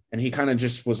 And he kind of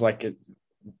just was like,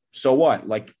 so what?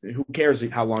 Like, who cares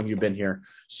how long you've been here?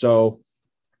 So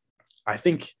I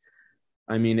think,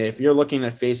 I mean, if you're looking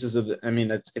at faces of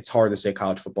it's hard to say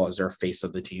college football is their face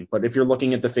of the team, but if you're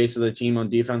looking at the face of the team on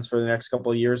defense for the next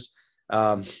couple of years,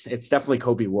 it's definitely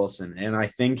Kobe Wilson. And I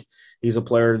think he's a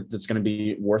player that's going to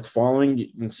be worth following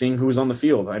and seeing who's on the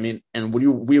field. I mean, and would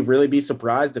we really be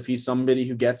surprised if he's somebody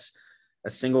who gets a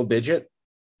single digit?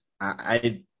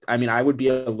 I mean, I would be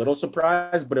a little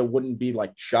surprised, but it wouldn't be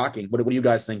like shocking. What do you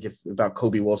guys think about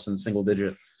Kobe Wilson single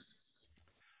digit?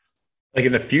 Like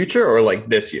in the future or like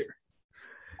this year?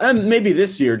 And maybe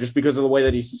this year, just because of the way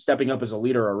that he's stepping up as a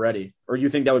leader already. Or you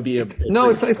think that would be it's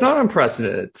not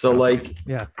unprecedented. So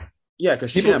yeah,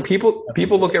 because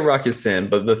people look at Rock Ya-Sin,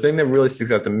 but the thing that really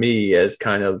sticks out to me is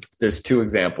kind of there's two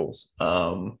examples.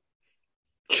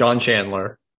 Sean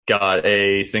Chandler got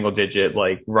a single digit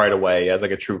like right away as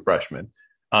like a true freshman.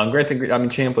 Granted, I mean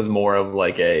Champ was more of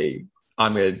like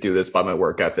I'm going to do this by my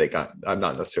work ethic. I'm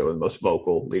not necessarily the most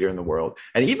vocal leader in the world.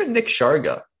 And even Nick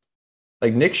Sharga,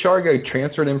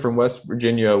 transferred in from West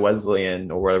Virginia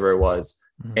Wesleyan or whatever it was.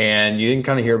 And you didn't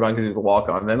kind of hear about him because he was a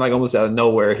walk-on. And then, like, almost out of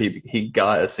nowhere, he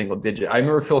got a single digit. I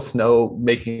remember Phil Snow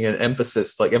making an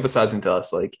emphasis, like, emphasizing to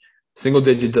us, like, single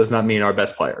digit does not mean our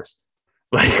best players.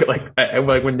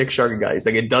 Like when Nick Sharga got, he's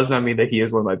like, it does not mean that he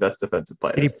is one of my best defensive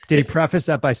players. Did he preface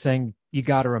that by saying, you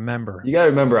got to remember? You got to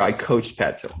remember, I coached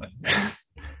Pat Tillman.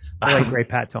 Really great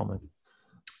Pat Tillman.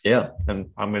 Yeah, and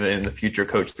I'm going to, in the future,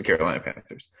 coach the Carolina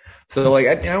Panthers. So, like,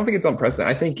 I don't think it's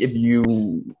unprecedented. I think if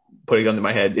you put a gun to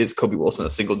my head, is Kobe Wilson a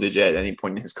single digit at any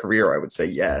point in his career? I would say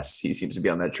yes. He seems to be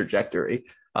on that trajectory.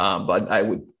 But I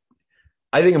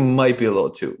think it might be a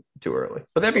little too early.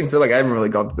 But that being said, like, I haven't really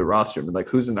gone through the roster, but like,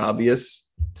 who's an obvious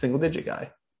single digit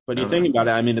guy? But you think about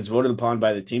it, I mean, it's voted upon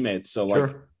by the teammates, so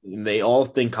like they all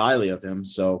think highly of him.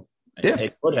 So yeah,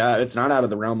 it could have. It's not out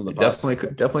of the realm of the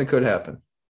definitely could happen.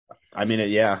 I mean,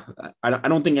 I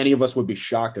don't think any of us would be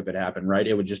shocked if it happened, right?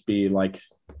 It would just be like,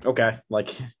 okay,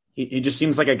 like he just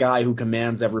seems like a guy who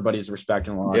commands everybody's respect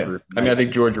in the locker room. I mean, I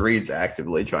think George Reed's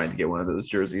actively trying to get one of those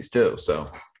jerseys too,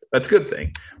 so that's a good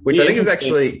thing. Which I think is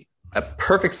actually a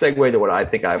perfect segue to what I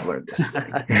think I've learned this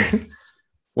spring,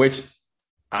 which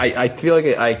I feel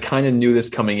like I kind of knew this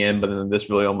coming in, but then this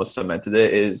really almost cemented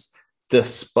it, is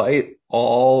despite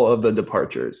all of the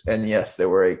departures, and yes, there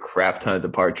were a crap ton of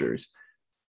departures,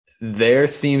 there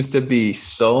seems to be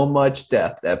so much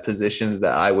depth at positions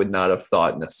that I would not have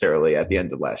thought necessarily at the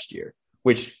end of last year,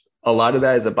 which a lot of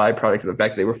that is a byproduct of the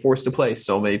fact they were forced to play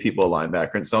so many people at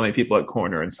linebacker and so many people at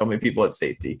corner and so many people at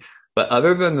safety. But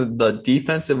other than the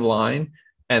defensive line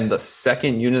and the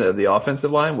second unit of the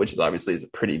offensive line, which obviously is a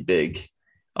pretty big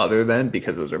other than,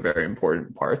 because those are very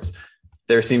important parts,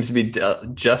 there seems to be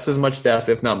just as much depth,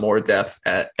 if not more depth,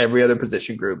 at every other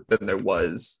position group than there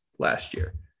was last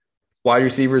year. Wide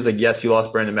receivers, like, yes, you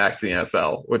lost Brandon Mack to the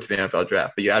NFL or to the NFL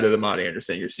draft, but you added Amani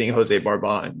Anderson. You're seeing Jose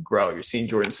Barban grow. You're seeing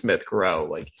Jordan Smith grow.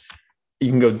 Like, you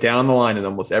can go down the line in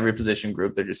almost every position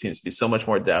group. There just seems to be so much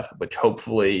more depth, which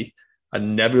hopefully,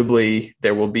 inevitably,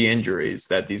 there will be injuries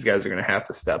that these guys are going to have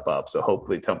to step up. So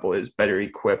hopefully Temple is better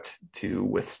equipped to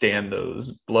withstand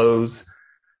those blows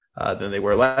than they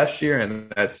were last year.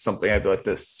 And that's something I feel like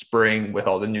this spring, with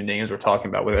all the new names we're talking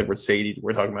about, with Edward Sadie,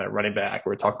 we're talking about running back,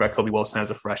 we're talking about Kobe Wilson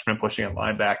as a freshman pushing a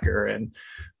linebacker, and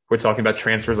we're talking about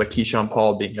transfers like Keyshawn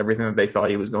Paul being everything that they thought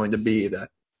he was going to be, that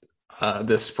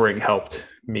this spring helped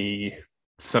me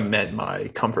cement my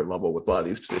comfort level with a lot of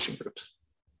these position groups.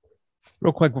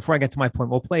 Real quick, before I get to my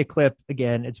point, we'll play a clip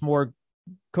again. It's more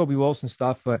Kobe Wilson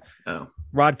stuff, but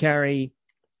Rod Carey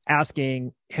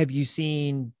asking, have you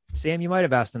seen, Sam, you might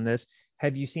have asked him this,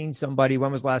 have you seen somebody,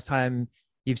 when was the last time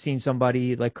you've seen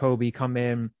somebody like Kobe come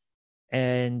in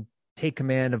and take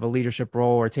command of a leadership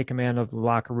role or take command of the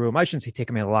locker room? I shouldn't say take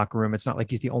command of the locker room. It's not like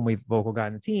he's the only vocal guy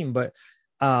on the team, but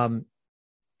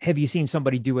have you seen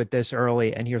somebody do it this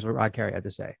early? And here's what Rod Carey had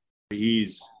to say.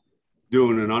 He's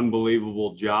doing an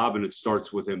unbelievable job, and it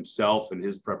starts with himself and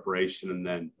his preparation, and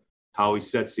then how he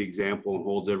sets the example and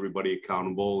holds everybody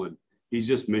accountable. And he's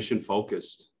just mission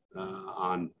focused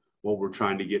on what we're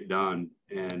trying to get done.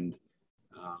 And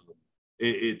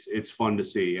it's fun to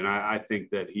see. And I think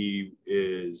that he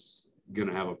is going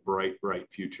to have a bright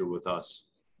future with us.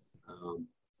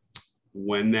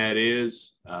 When that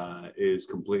is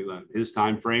completely his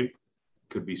time frame.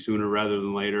 Could be sooner rather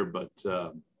than later, but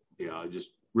just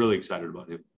really excited about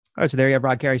him. All right, so there you have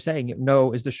Rod Carey saying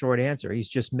no is the short answer. He's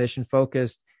just mission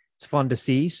focused. It's fun to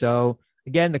see. So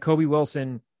again, the Kobe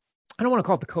Wilson, I don't want to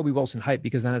call it the Kobe Wilson hype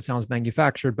because then it sounds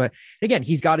manufactured, but again,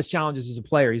 he's got his challenges as a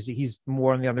player. He's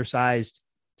more on the undersized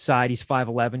side. He's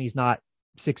 5'11". He's not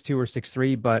 6'2" or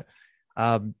 6'3", but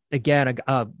again,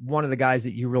 one of the guys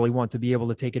that you really want to be able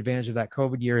to take advantage of that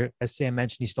COVID year. As Sam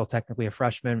mentioned, he's still technically a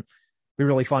freshman. It'd be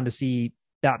really fun to see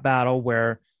that battle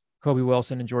where Kobe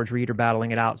Wilson and George Reed are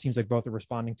battling it out. It seems like both are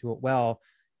responding to it well.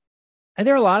 And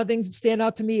there are a lot of things that stand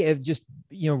out to me of just,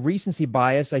 recency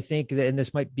bias. I think that, and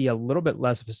this might be a little bit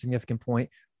less of a significant point,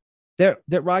 that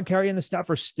Rod Carey and the staff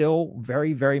are still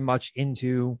very, very much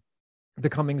into the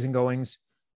comings and goings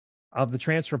of the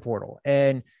transfer portal.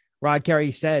 And Rod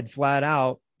Carey said flat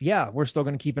out, yeah, we're still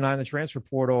going to keep an eye on the transfer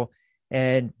portal,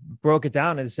 and broke it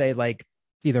down and say like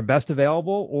either best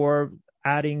available or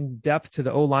adding depth to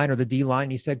the O-line or the D-line.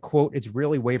 He said, quote, it's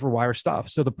really waiver wire stuff.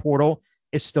 So the portal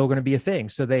is still going to be a thing.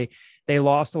 So they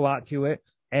lost a lot to it.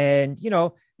 And,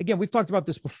 again, we've talked about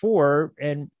this before,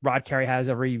 and Rod Carey has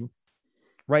every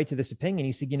right to this opinion.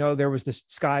 He said, there was this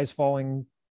skies falling,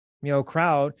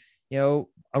 crowd, a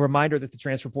reminder that the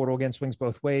transfer portal again swings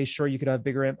both ways. Sure, you could have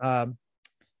bigger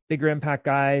impact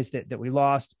guys that we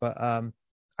lost, but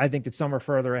I think that some are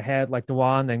further ahead, like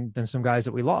DeJuan, than some guys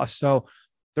that we lost. So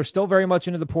they're still very much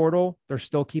into the portal. They're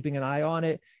still keeping an eye on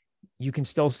it. You can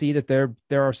still see that there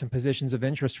are some positions of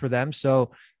interest for them.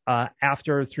 So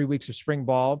after 3 weeks of spring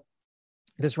ball,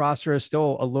 this roster is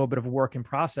still a little bit of a work in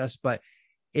process. But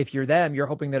if you're them, you're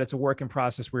hoping that it's a work in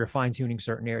process where you're fine tuning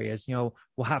certain areas.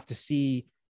 We'll have to see.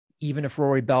 Even if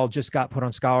Rory Bell just got put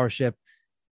on scholarship,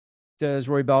 does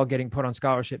Rory Bell getting put on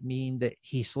scholarship mean that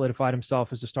he solidified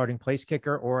himself as a starting place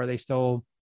kicker, or are they still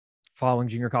following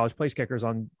junior college place kickers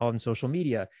on social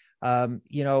media? Are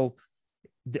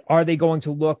they going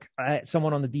to look at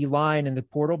someone on the D line in the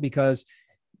portal? Because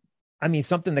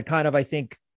something that kind of, I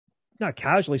think, not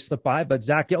casually slipped by, but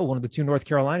Zach Gill, one of the 2 North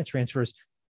Carolina transfers,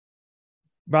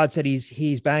 Rod said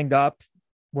he's banged up.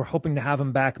 We're hoping to have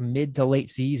him back mid to late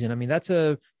season. That's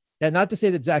not to say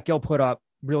that Zach Gill put up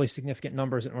really significant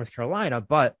numbers at North Carolina,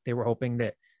 but they were hoping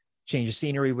that change of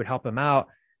scenery would help him out.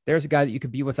 There's a guy that you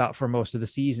could be without for most of the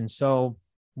season. So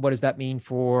what does that mean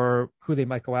for who they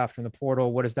might go after in the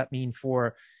portal? What does that mean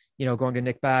for, going to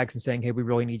Nick Baggs and saying, hey, we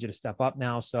really need you to step up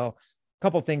now. So a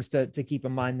couple of things to keep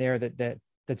in mind there that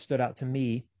stood out to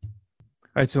me. All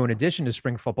right. So in addition to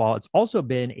spring football, it's also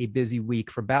been a busy week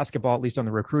for basketball, at least on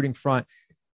the recruiting front.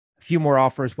 A few more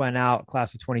offers went out,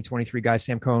 class of 2023 guys.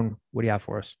 Sam Cohn, what do you have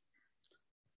for us?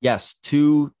 Yes,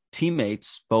 2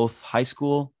 teammates, both high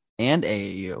school and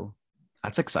AAU.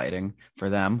 That's exciting for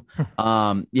them.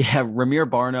 Ramir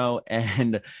Barno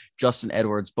and Justin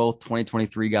Edwards, both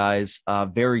 2023 guys,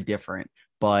 very different.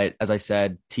 But as I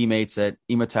said, teammates at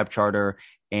Emotep Charter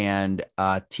and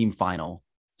team final.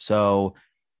 So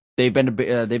they've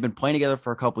been playing together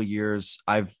for a couple of years.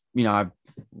 I've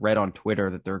read on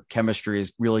Twitter that their chemistry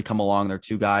has really come along. They're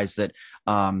 2 guys that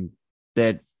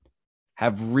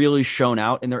have really shown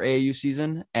out in their AAU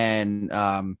season and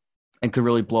could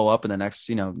really blow up in the next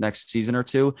season or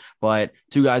 2. But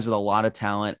 2 guys with a lot of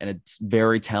talent, and it's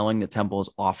very telling that Temple is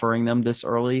offering them this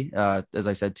early. As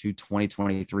I said, 2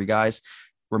 2023 guys.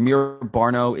 Ramir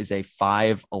Barno is a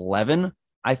 5'11".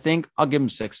 I think I'll give him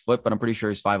 6 foot, but I'm pretty sure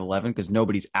he's 5'11" because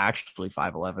nobody's actually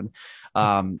 5'11".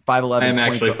 5'11". I am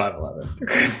actually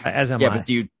 5'11". As am I. But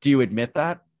do you admit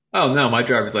that? Oh no, my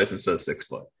driver's license says 6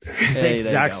 foot. The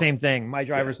exact same thing. My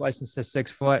driver's license says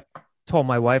 6 foot. Told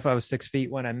my wife I was 6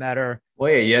 feet when I met her.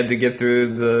 Well, yeah, you had to get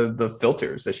through the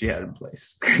filters that she had in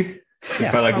place.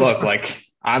 Yeah. But look,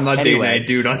 I'm not dating a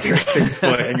dude under 6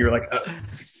 foot, and you're like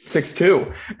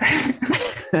 6'2".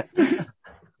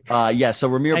 So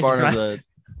Ramir Barno's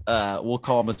we'll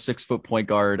call him a 6 foot point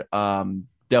guard.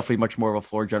 Definitely much more of a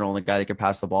floor general and a guy that can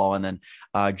pass the ball. And then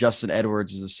Justin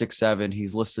Edwards is a 6'7".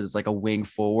 He's listed as like a wing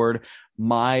forward.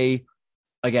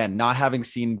 Again, not having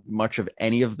seen much of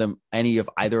any of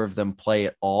either of them play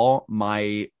at all,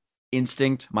 my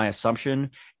assumption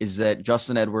is that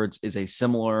Justin Edwards is a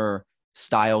similar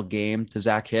style game to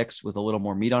Zach Hicks with a little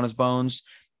more meat on his bones.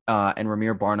 And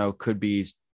Ramir Barno could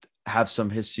have some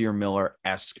Hysier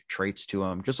Miller-esque traits to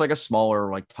him, just like a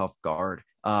smaller, tough guard.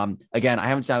 Again, I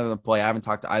haven't seen them play. I haven't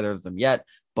talked to either of them yet,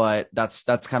 But that's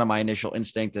kind of my initial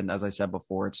instinct. And as I said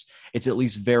before, it's at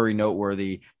least very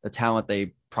noteworthy the talent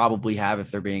they probably have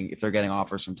if they're getting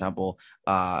offers from Temple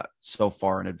so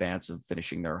far in advance of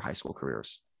finishing their high school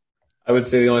careers. I would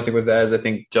say the only thing with that is I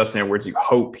think Justin Edwards, you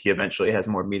hope he eventually has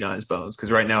more meat on his bones,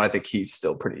 because right now I think he's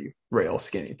still pretty rail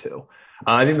skinny too.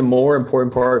 I think the more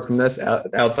important part from this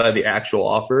outside the actual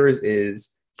offers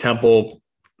is Temple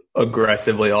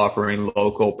aggressively offering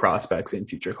local prospects in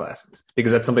future classes,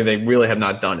 because that's something they really have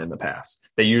not done in the past.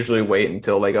 They usually wait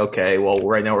until like, okay, well,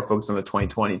 right now we're focused on the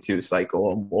 2022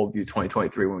 cycle and we'll view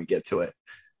 2023 when we get to it.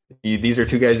 These are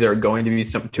two guys that are going to be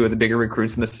two of the bigger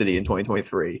recruits in the city in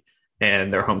 2023.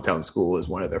 And their hometown school is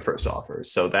one of their first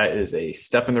offers. So that is a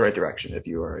step in the right direction if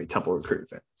you are a Temple recruiting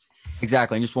fan.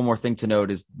 Exactly. And just one more thing to note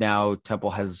is now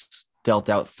Temple has dealt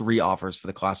out 3 offers for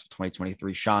the class of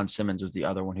 2023. Sean Simmons was the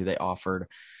other one who they offered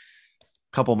a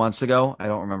couple months ago. I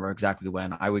don't remember exactly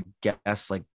when. I would guess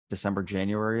like December,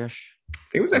 January-ish. I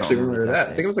think it was actually rumored that.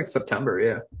 I think it was like September,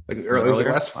 yeah. Like early, it was like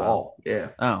last fall. Yeah.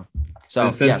 Oh. So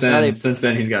and since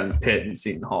then he's gotten Pitt and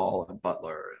Seton Hall and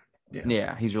Butler.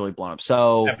 Yeah, he's really blown up.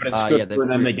 So, but it's good for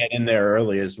them to get in there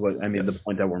early is what I mean. Yes. The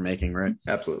point that we're making, right?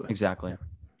 Absolutely. Exactly. All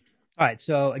right.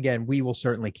 So again, we will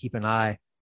certainly keep an eye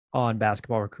on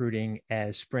basketball recruiting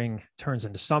as spring turns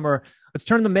into summer. Let's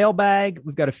turn to the mailbag.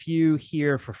 We've got a few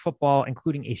here for football,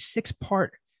 including a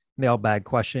 6-part mailbag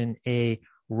question, a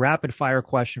rapid fire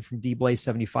question from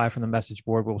DBlaze75 from the message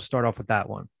board. We'll start off with that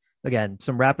one. Again,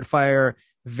 some rapid fire,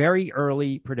 very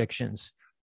early predictions.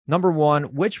 Number 1,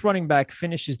 which running back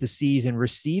finishes the season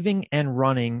receiving and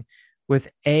running with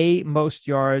A, most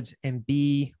yards, and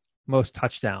B, most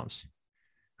touchdowns?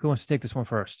 Who wants to take this one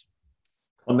first?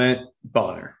 Clement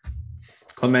Bonner.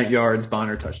 Clement yards,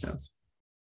 Bonner touchdowns.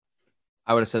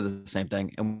 I would have said the same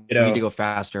thing. And we need to go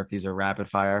faster if these are rapid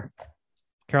fire.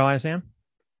 Carolina Sam?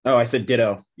 Oh, I said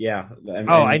ditto. Yeah. I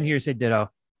didn't hear you say ditto.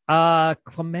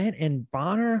 Clement and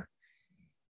Bonner?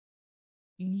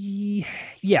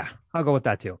 Yeah, I'll go with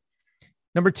that too.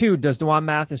 Number 2, does D'Wan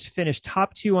Mathis finish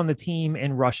top 2 on the team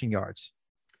in rushing yards?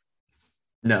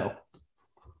 No.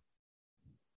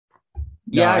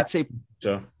 Yeah, I'd say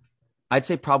so. I'd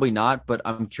say probably not, but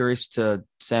I'm curious to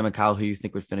Sam and Kyle who you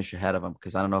think would finish ahead of him,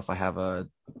 because I don't know if I have a.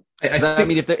 I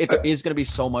mean, if there is going to be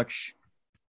so much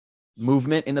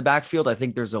movement in the backfield, I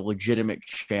think there's a legitimate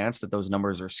chance that those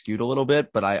numbers are skewed a little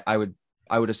bit. But I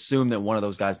would assume that one of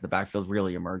those guys in the backfield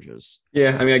really emerges.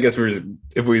 Yeah, I mean, I guess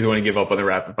if we want to give up on the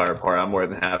rapid fire part, I'm more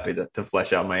than happy to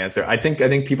flesh out my answer. I think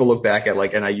people look back at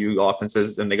like NIU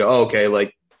offenses and they go, oh, okay,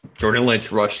 like Jordan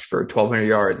Lynch rushed for 1,200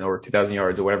 yards or 2,000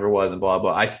 yards or whatever it was, and blah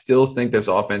blah. I still think this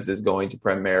offense is going to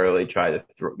primarily try to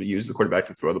use the quarterback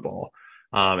to throw the ball.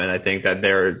 And I think that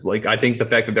I think the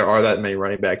fact that there are that many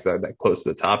running backs that close to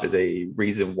the top is a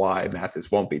reason why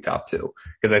Mathis won't be top 2.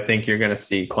 Because I think you're going to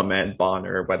see Clement,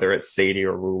 Bonner, whether it's Sadie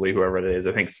or Ruley, whoever it is,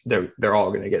 I think they're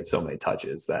all going to get so many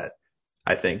touches that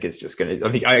I think it's just going to, I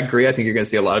mean, I agree. I think you're going to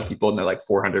see a lot of people in the like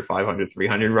 400, 500,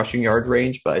 300 rushing yard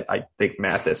range, but I think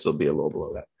Mathis will be a little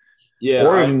below that. Yeah.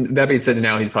 Or that being said,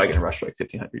 now he's probably going to rush for like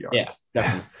 1,500 yards. Yeah,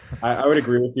 definitely. I would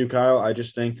agree with you, Kyle. I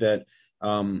just think that,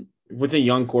 with a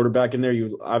young quarterback in there,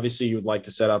 you would like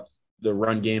to set up the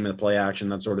run game and the play action,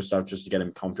 that sort of stuff, just to get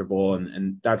him comfortable.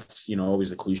 And that's,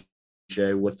 always a cliche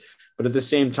but at the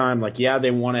same time, like, yeah,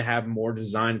 they want to have more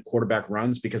designed quarterback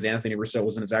runs because Anthony Rousseau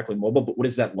wasn't exactly mobile, but what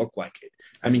does that look like?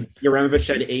 I mean, Yaramovich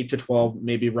had 8 to 12,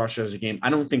 maybe rushes a game.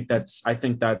 I think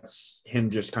that's him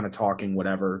just kind of talking,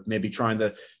 whatever, maybe trying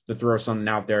to throw something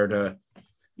out there to,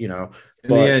 in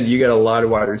the end, you got a lot of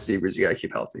wide receivers you got to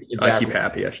keep healthy. Exactly. Keep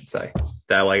happy, I should say.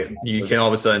 That like you can't all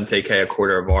of a sudden take, hey, a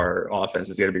quarter of our offense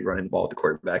is going to be running the ball with the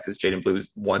quarterback because Jaden Blue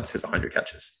wants his 100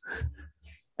 catches.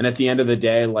 And at the end of the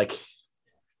day, like,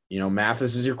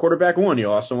 Mathis is your quarterback 1. You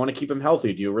also want to keep him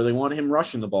healthy. Do you really want him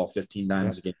rushing the ball 15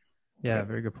 times a game? Yeah,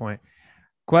 very good point.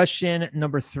 Question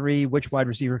number 3, which wide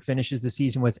receiver finishes the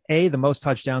season with A, the most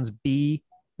touchdowns, B,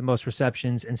 the most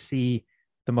receptions, and C,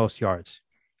 the most yards?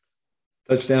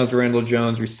 Touchdowns, Randall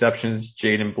Jones. Receptions,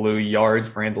 Jaden Blue.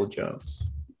 Yards, Randall Jones.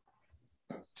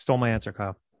 Stole my answer,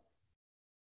 Kyle.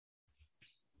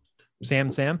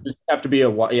 Sam? Just have to be a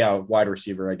wide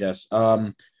receiver, I guess.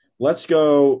 Let's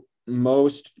go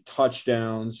most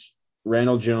touchdowns,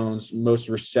 Randall Jones, most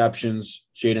receptions,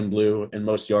 Jaden Blue, and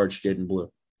most yards, Jaden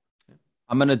Blue.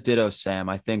 I'm going to ditto Sam.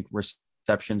 I think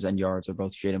receptions and yards are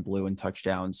both Jaden Blue, and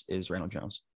touchdowns is Randall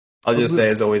Jones. I'll just say,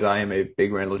 as always, I am a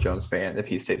big Randall Jones fan. If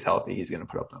he stays healthy, he's going to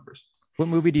put up numbers. What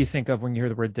movie do you think of when you hear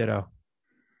the word ditto?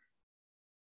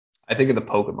 I think of the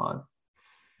Pokemon.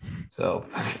 So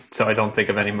I don't think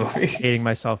of any movie. Hating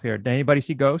myself here. Did anybody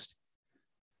see Ghost?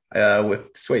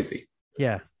 With Swayze.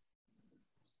 Yeah.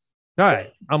 All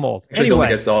right, I'm old. Actually, I don't think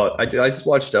Anyway, I saw it. I just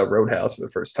watched Roadhouse for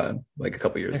the first time like a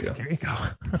couple years ago. there you go.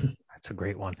 That's a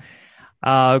great one.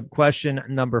 Question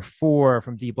number 4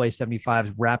 from D Blaze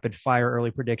 75's rapid fire early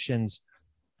predictions.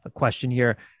 A question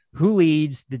here: who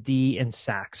leads the D in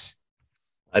sacks?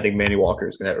 I think Manny Walker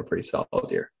is going to have a pretty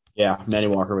solid year. Yeah, Manny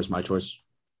Walker was my choice.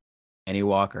 Manny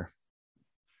Walker.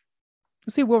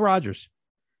 Let's see, Will Rogers.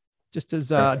 Just as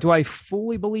do I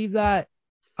fully believe that?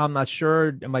 I'm not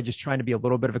sure. Am I just trying to be a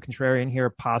little bit of a contrarian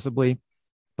here? Possibly,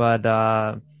 but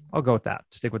I'll go with that.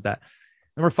 Stick with that.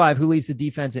 Number 5, who leads the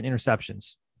defense in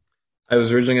interceptions? I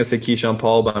was originally going to say Keyshawn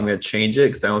Paul, but I'm going to change it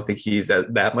because I don't think he's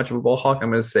that much of a ball hawk. I'm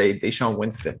going to say Deshaun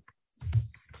Winston.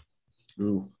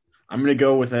 Ooh. I'm going to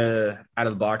go with a out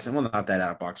of the box. Well, not that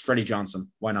out of box. Freddie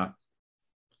Johnson. Why not?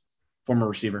 Former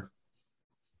receiver.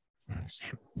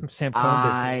 Sam Cohn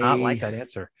does not like that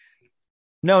answer.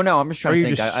 No, I'm just trying Are to you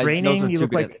think. just straining?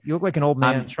 You look like an old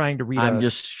man I'm- trying to read. I'm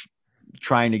just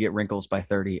trying to get wrinkles by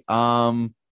 30. I'll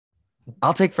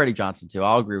take Freddie Johnson too.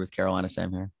 I'll agree with Carolina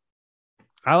Sam here.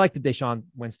 I like the Deshaun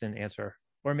Winston answer,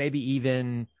 or maybe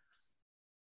even.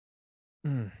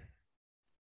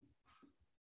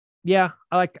 Yeah,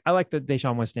 I like the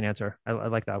Deshaun Winston answer. I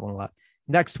like that one a lot.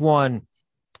 Next one,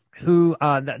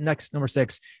 next number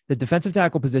 6, the defensive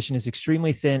tackle position is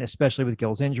extremely thin, especially with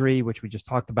Gill's injury, which we just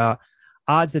talked about.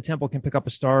 Odds that Temple can pick up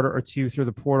a starter or two through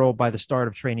the portal by the start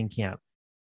of training camp.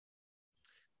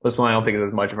 This one I don't think is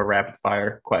as much of a rapid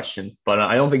fire question, but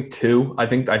I don't think 2. I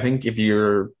think if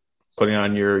you're putting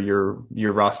on your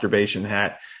rosterbation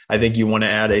hat, I think you want to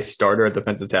add a starter at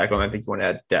defensive tackle, and I think you want to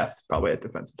add depth probably at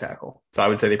defensive tackle. So I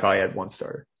would say they probably had 1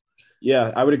 starter.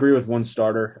 Yeah, I would agree with 1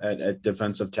 starter at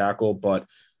defensive tackle, but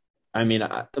I mean,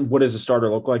 what does a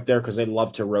starter look like there? Because they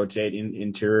love to rotate in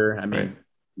interior. I mean,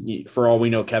 for all we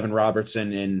know, Kevin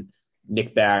Robertson and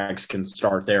Nick Baggs can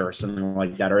start there or something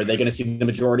like that. Are they going to see the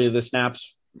majority of the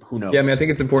snaps? Who knows? Yeah, I mean, I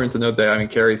think it's important to note that, I mean,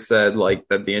 Kerry said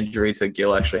that the injury to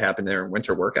Gill actually happened there in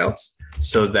winter workouts.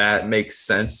 So that makes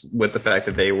sense with the fact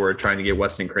that they were trying to get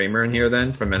Weston Kramer in here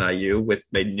then from NIU.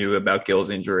 They knew about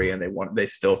Gill's injury, and they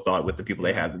still thought with the people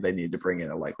they had that they needed to bring in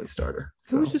a likely starter.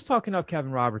 Who was just talking up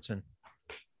Kevin Robertson?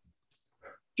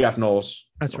 Jeff Knowles.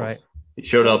 That's right. He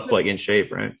showed up in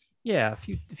shape, right? Yeah,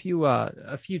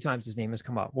 a few times his name has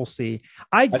come up. We'll see.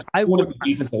 One of the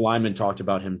defensive linemen talked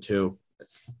about him too,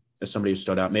 as somebody who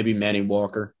stood out. Maybe Manny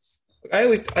Walker.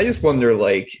 I just wonder,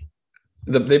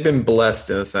 they've been blessed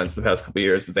in a sense the past couple of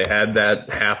years that they had that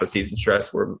half a season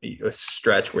stretch where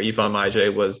Ifeanyi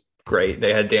Maije was great.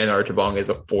 They had Dan Archibong as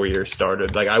a 4-year starter.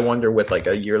 I wonder with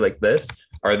a year like this,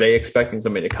 are they expecting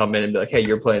somebody to come in and be like, hey,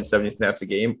 you're playing 70 snaps a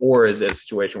game? Or is it a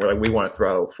situation where we want to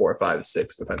throw 4, 5,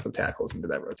 6 defensive tackles into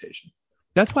that rotation?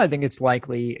 That's why I think it's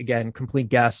likely, again, complete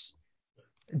guess.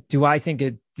 Do I think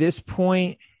at this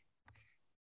point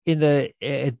in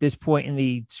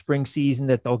the spring season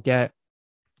that they'll get,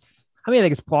 I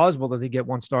think it's plausible that they get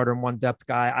 1 starter and 1 depth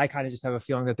guy. I kind of just have a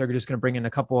feeling that they're just going to bring in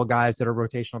a couple of guys that are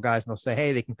rotational guys, and they'll say,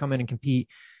 hey, they can come in and compete.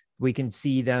 We can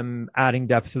see them adding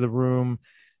depth to the room.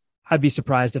 I'd be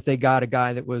surprised if they got a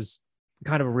guy that was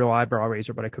kind of a real eyebrow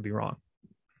raiser, but I could be wrong.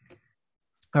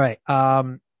 All right.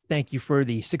 Thank you for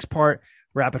the 6-part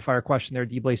rapid fire question there,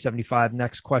 D-Blaze75.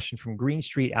 Next question from Green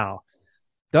Street Al.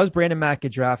 Does Brandon Mack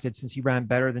get drafted since he ran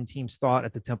better than teams thought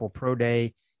at the Temple Pro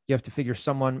Day? You have to figure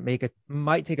someone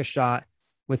might take a shot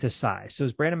with his size. So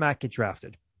does Brandon Mack get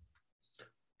drafted?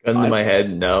 Gun to my head,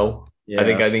 no. Yeah. I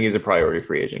think he's a priority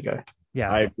free agent guy. Yeah.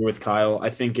 I agree with Kyle. I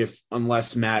think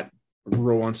unless Matt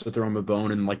Rule wants to throw him a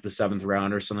bone in the 7th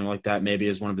round or something like that, maybe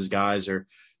as one of his guys, or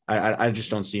I just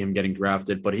don't see him getting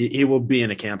drafted, but he will be in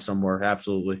a camp somewhere.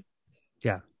 Absolutely.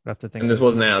 Yeah. I have to think. And this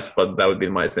wasn't asked, but that would be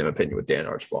my same opinion with Dan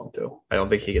Archibong too. I don't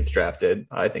think he gets drafted.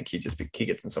 I think he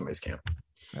gets in somebody's camp.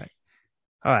 Right.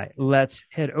 All right. Let's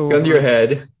head over. Gun to your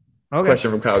head. Okay.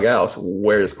 Question from Kyle Gauss.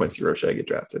 Where does Quincy Roche get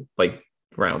drafted?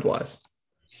 Round wise?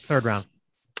 3rd round.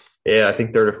 Yeah, I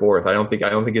think 3rd or 4th. I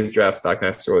don't think his draft stock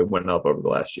necessarily went up over the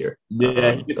last year.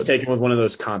 Yeah, he gets taken with one of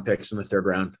those comp picks in the 3rd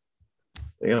round.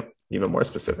 Yeah, even more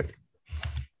specific.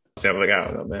 So I'm I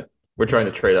don't know, man. We're trying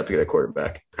to trade up to get a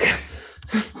quarterback.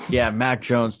 Yeah, Mac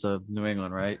Jones to New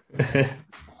England, right? All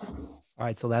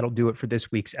right. So that'll do it for this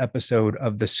week's episode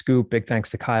of The Scoop. Big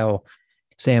thanks to Kyle,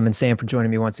 Sam, and Sam for joining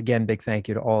me once again. Big thank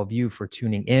you to all of you for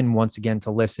tuning in once again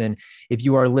to listen. If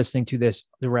you are listening to this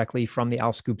directly from the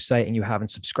Al Scoop site and you haven't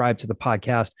subscribed to the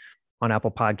podcast on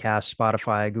Apple Podcasts,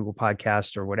 Spotify, Google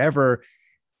Podcasts, or whatever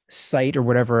site or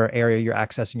whatever area you're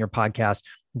accessing your podcast,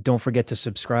 don't forget to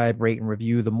subscribe, rate, and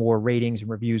review. The more ratings and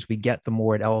reviews we get, the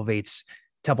more it elevates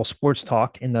Temple Sports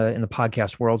Talk in the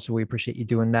podcast world. So we appreciate you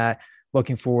doing that.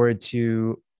 Looking forward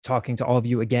to talking to all of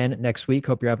you again next week.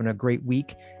 Hope you're having a great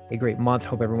week, a great month.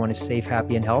 Hope everyone is safe,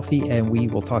 happy, and healthy. And we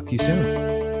will talk to you soon.